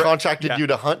his has contracted you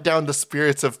to hunt down the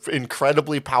spirits of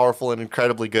incredibly powerful and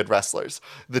incredibly good wrestlers.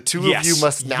 The two of you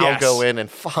must now go in and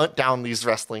hunt down these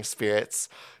wrestling spirits,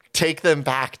 take them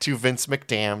back to Vince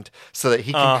McDamn so that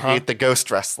he can create the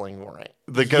Ghost Wrestling, right?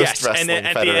 The Ghost Wrestling and then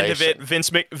at Federation. the end of it,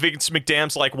 Vince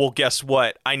McDamn's like, well, guess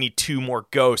what? I need 2 more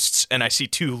ghosts, and I see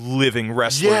 2 living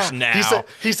wrestlers now.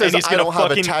 He says, he's I don't have a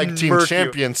fucking tag team murk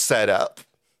champion set up.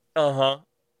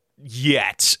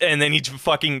 Yet. And then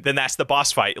then that's the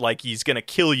boss fight. Like, he's gonna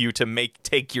kill you to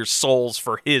take your souls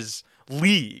for his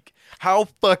league. How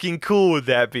fucking cool would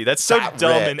that be? That's so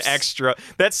dumb and extra.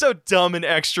 That's so dumb and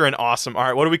extra and awesome. All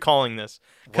right, what are we calling this?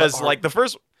 Because like the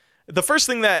first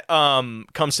thing that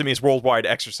comes to me is Worldwide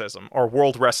Exorcism or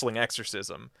World Wrestling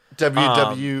Exorcism.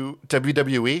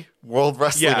 WWE World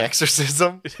Wrestling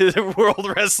Exorcism.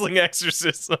 World Wrestling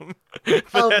Exorcism.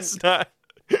 That's not.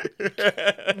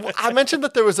 I mentioned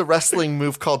that there was a wrestling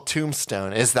move called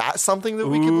Tombstone. Is that something that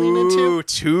we could lean into?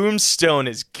 Tombstone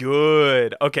is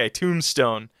good. Okay,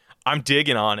 Tombstone. I'm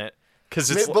digging on it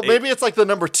because maybe it's like the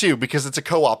number 2 because it's a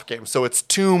co-op game, so it's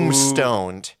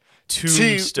Tombstoned.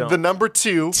 Tombstone. The number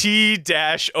 2.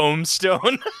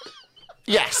 T-Omstone.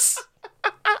 Yes.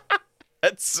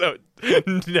 That's so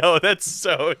dumb. That's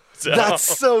so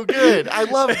good. I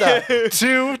love that.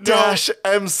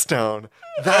 2-M-Stone.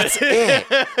 That's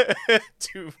it.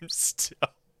 Tombstone.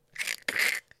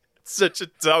 Such a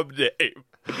dumb name.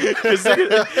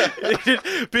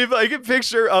 People, I can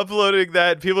picture uploading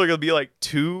that. People are gonna be like,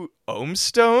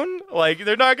 Omstone? Like,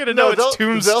 they're not gonna know it's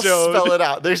Tombstone. They'll spell it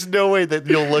out. There's no way that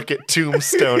you'll look at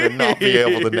Tombstone and not be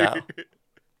able to know.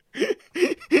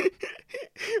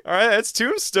 All right, that's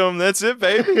Tombstone. That's it,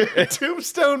 baby.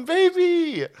 Tombstone,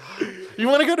 baby. You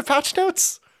want to go to Patch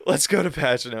Notes? Let's go to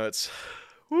Patch Notes.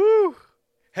 Woo.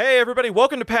 Hey everybody,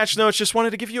 welcome to Patch Notes. Just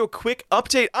wanted to give you a quick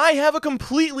update. I have a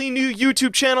completely new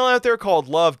YouTube channel out there called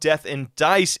Love, Death, and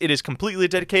Dice. It is completely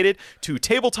dedicated to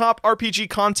tabletop RPG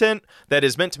content that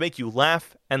is meant to make you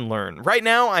laugh and learn. Right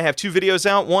now, I have 2 videos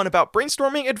out, one about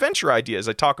brainstorming adventure ideas.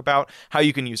 I talk about how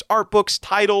you can use art books,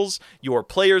 titles, your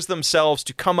players themselves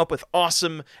to come up with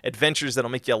awesome adventures that'll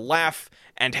make you laugh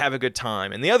and have a good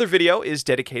time. And the other video is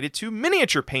dedicated to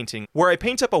miniature painting, where I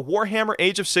paint up a Warhammer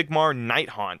Age of Sigmar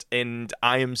Nighthaunt, and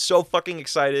I am so fucking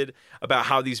excited about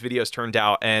how these videos turned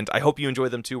out, and I hope you enjoy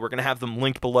them too. We're going to have them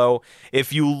linked below.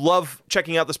 If you love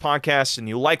checking out this podcast and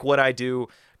you like what I do,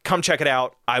 come check it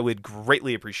out. I would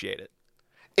greatly appreciate it.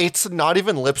 It's not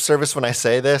even lip service when I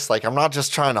say this. Like, I'm not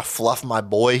just trying to fluff my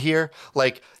boy here.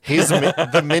 Like,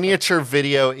 the miniature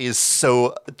video is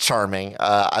so charming.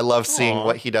 I love seeing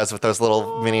what he does with those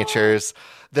little miniatures.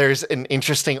 There's an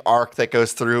interesting arc that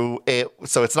goes through it.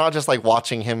 So it's not just like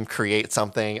watching him create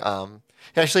something.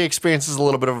 He actually experiences a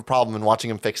little bit of a problem, and watching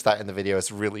him fix that in the video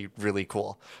is really, really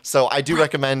cool. So I do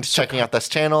recommend checking out this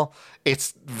channel.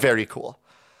 It's very cool.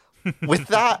 With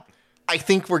that, I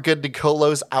think we're good to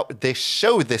close out this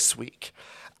show this week.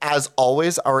 As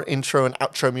always, our intro and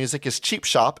outro music is Cheap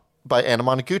Shop by Anna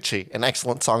Monoguchi, an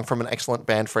excellent song from an excellent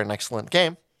band for an excellent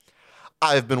game.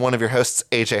 I've been one of your hosts,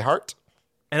 AJ Hart.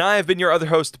 And I have been your other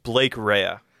host, Blake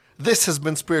Rea. This has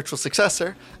been Spiritual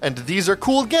Successor, and these are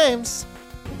cool games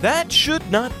that should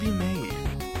not be made.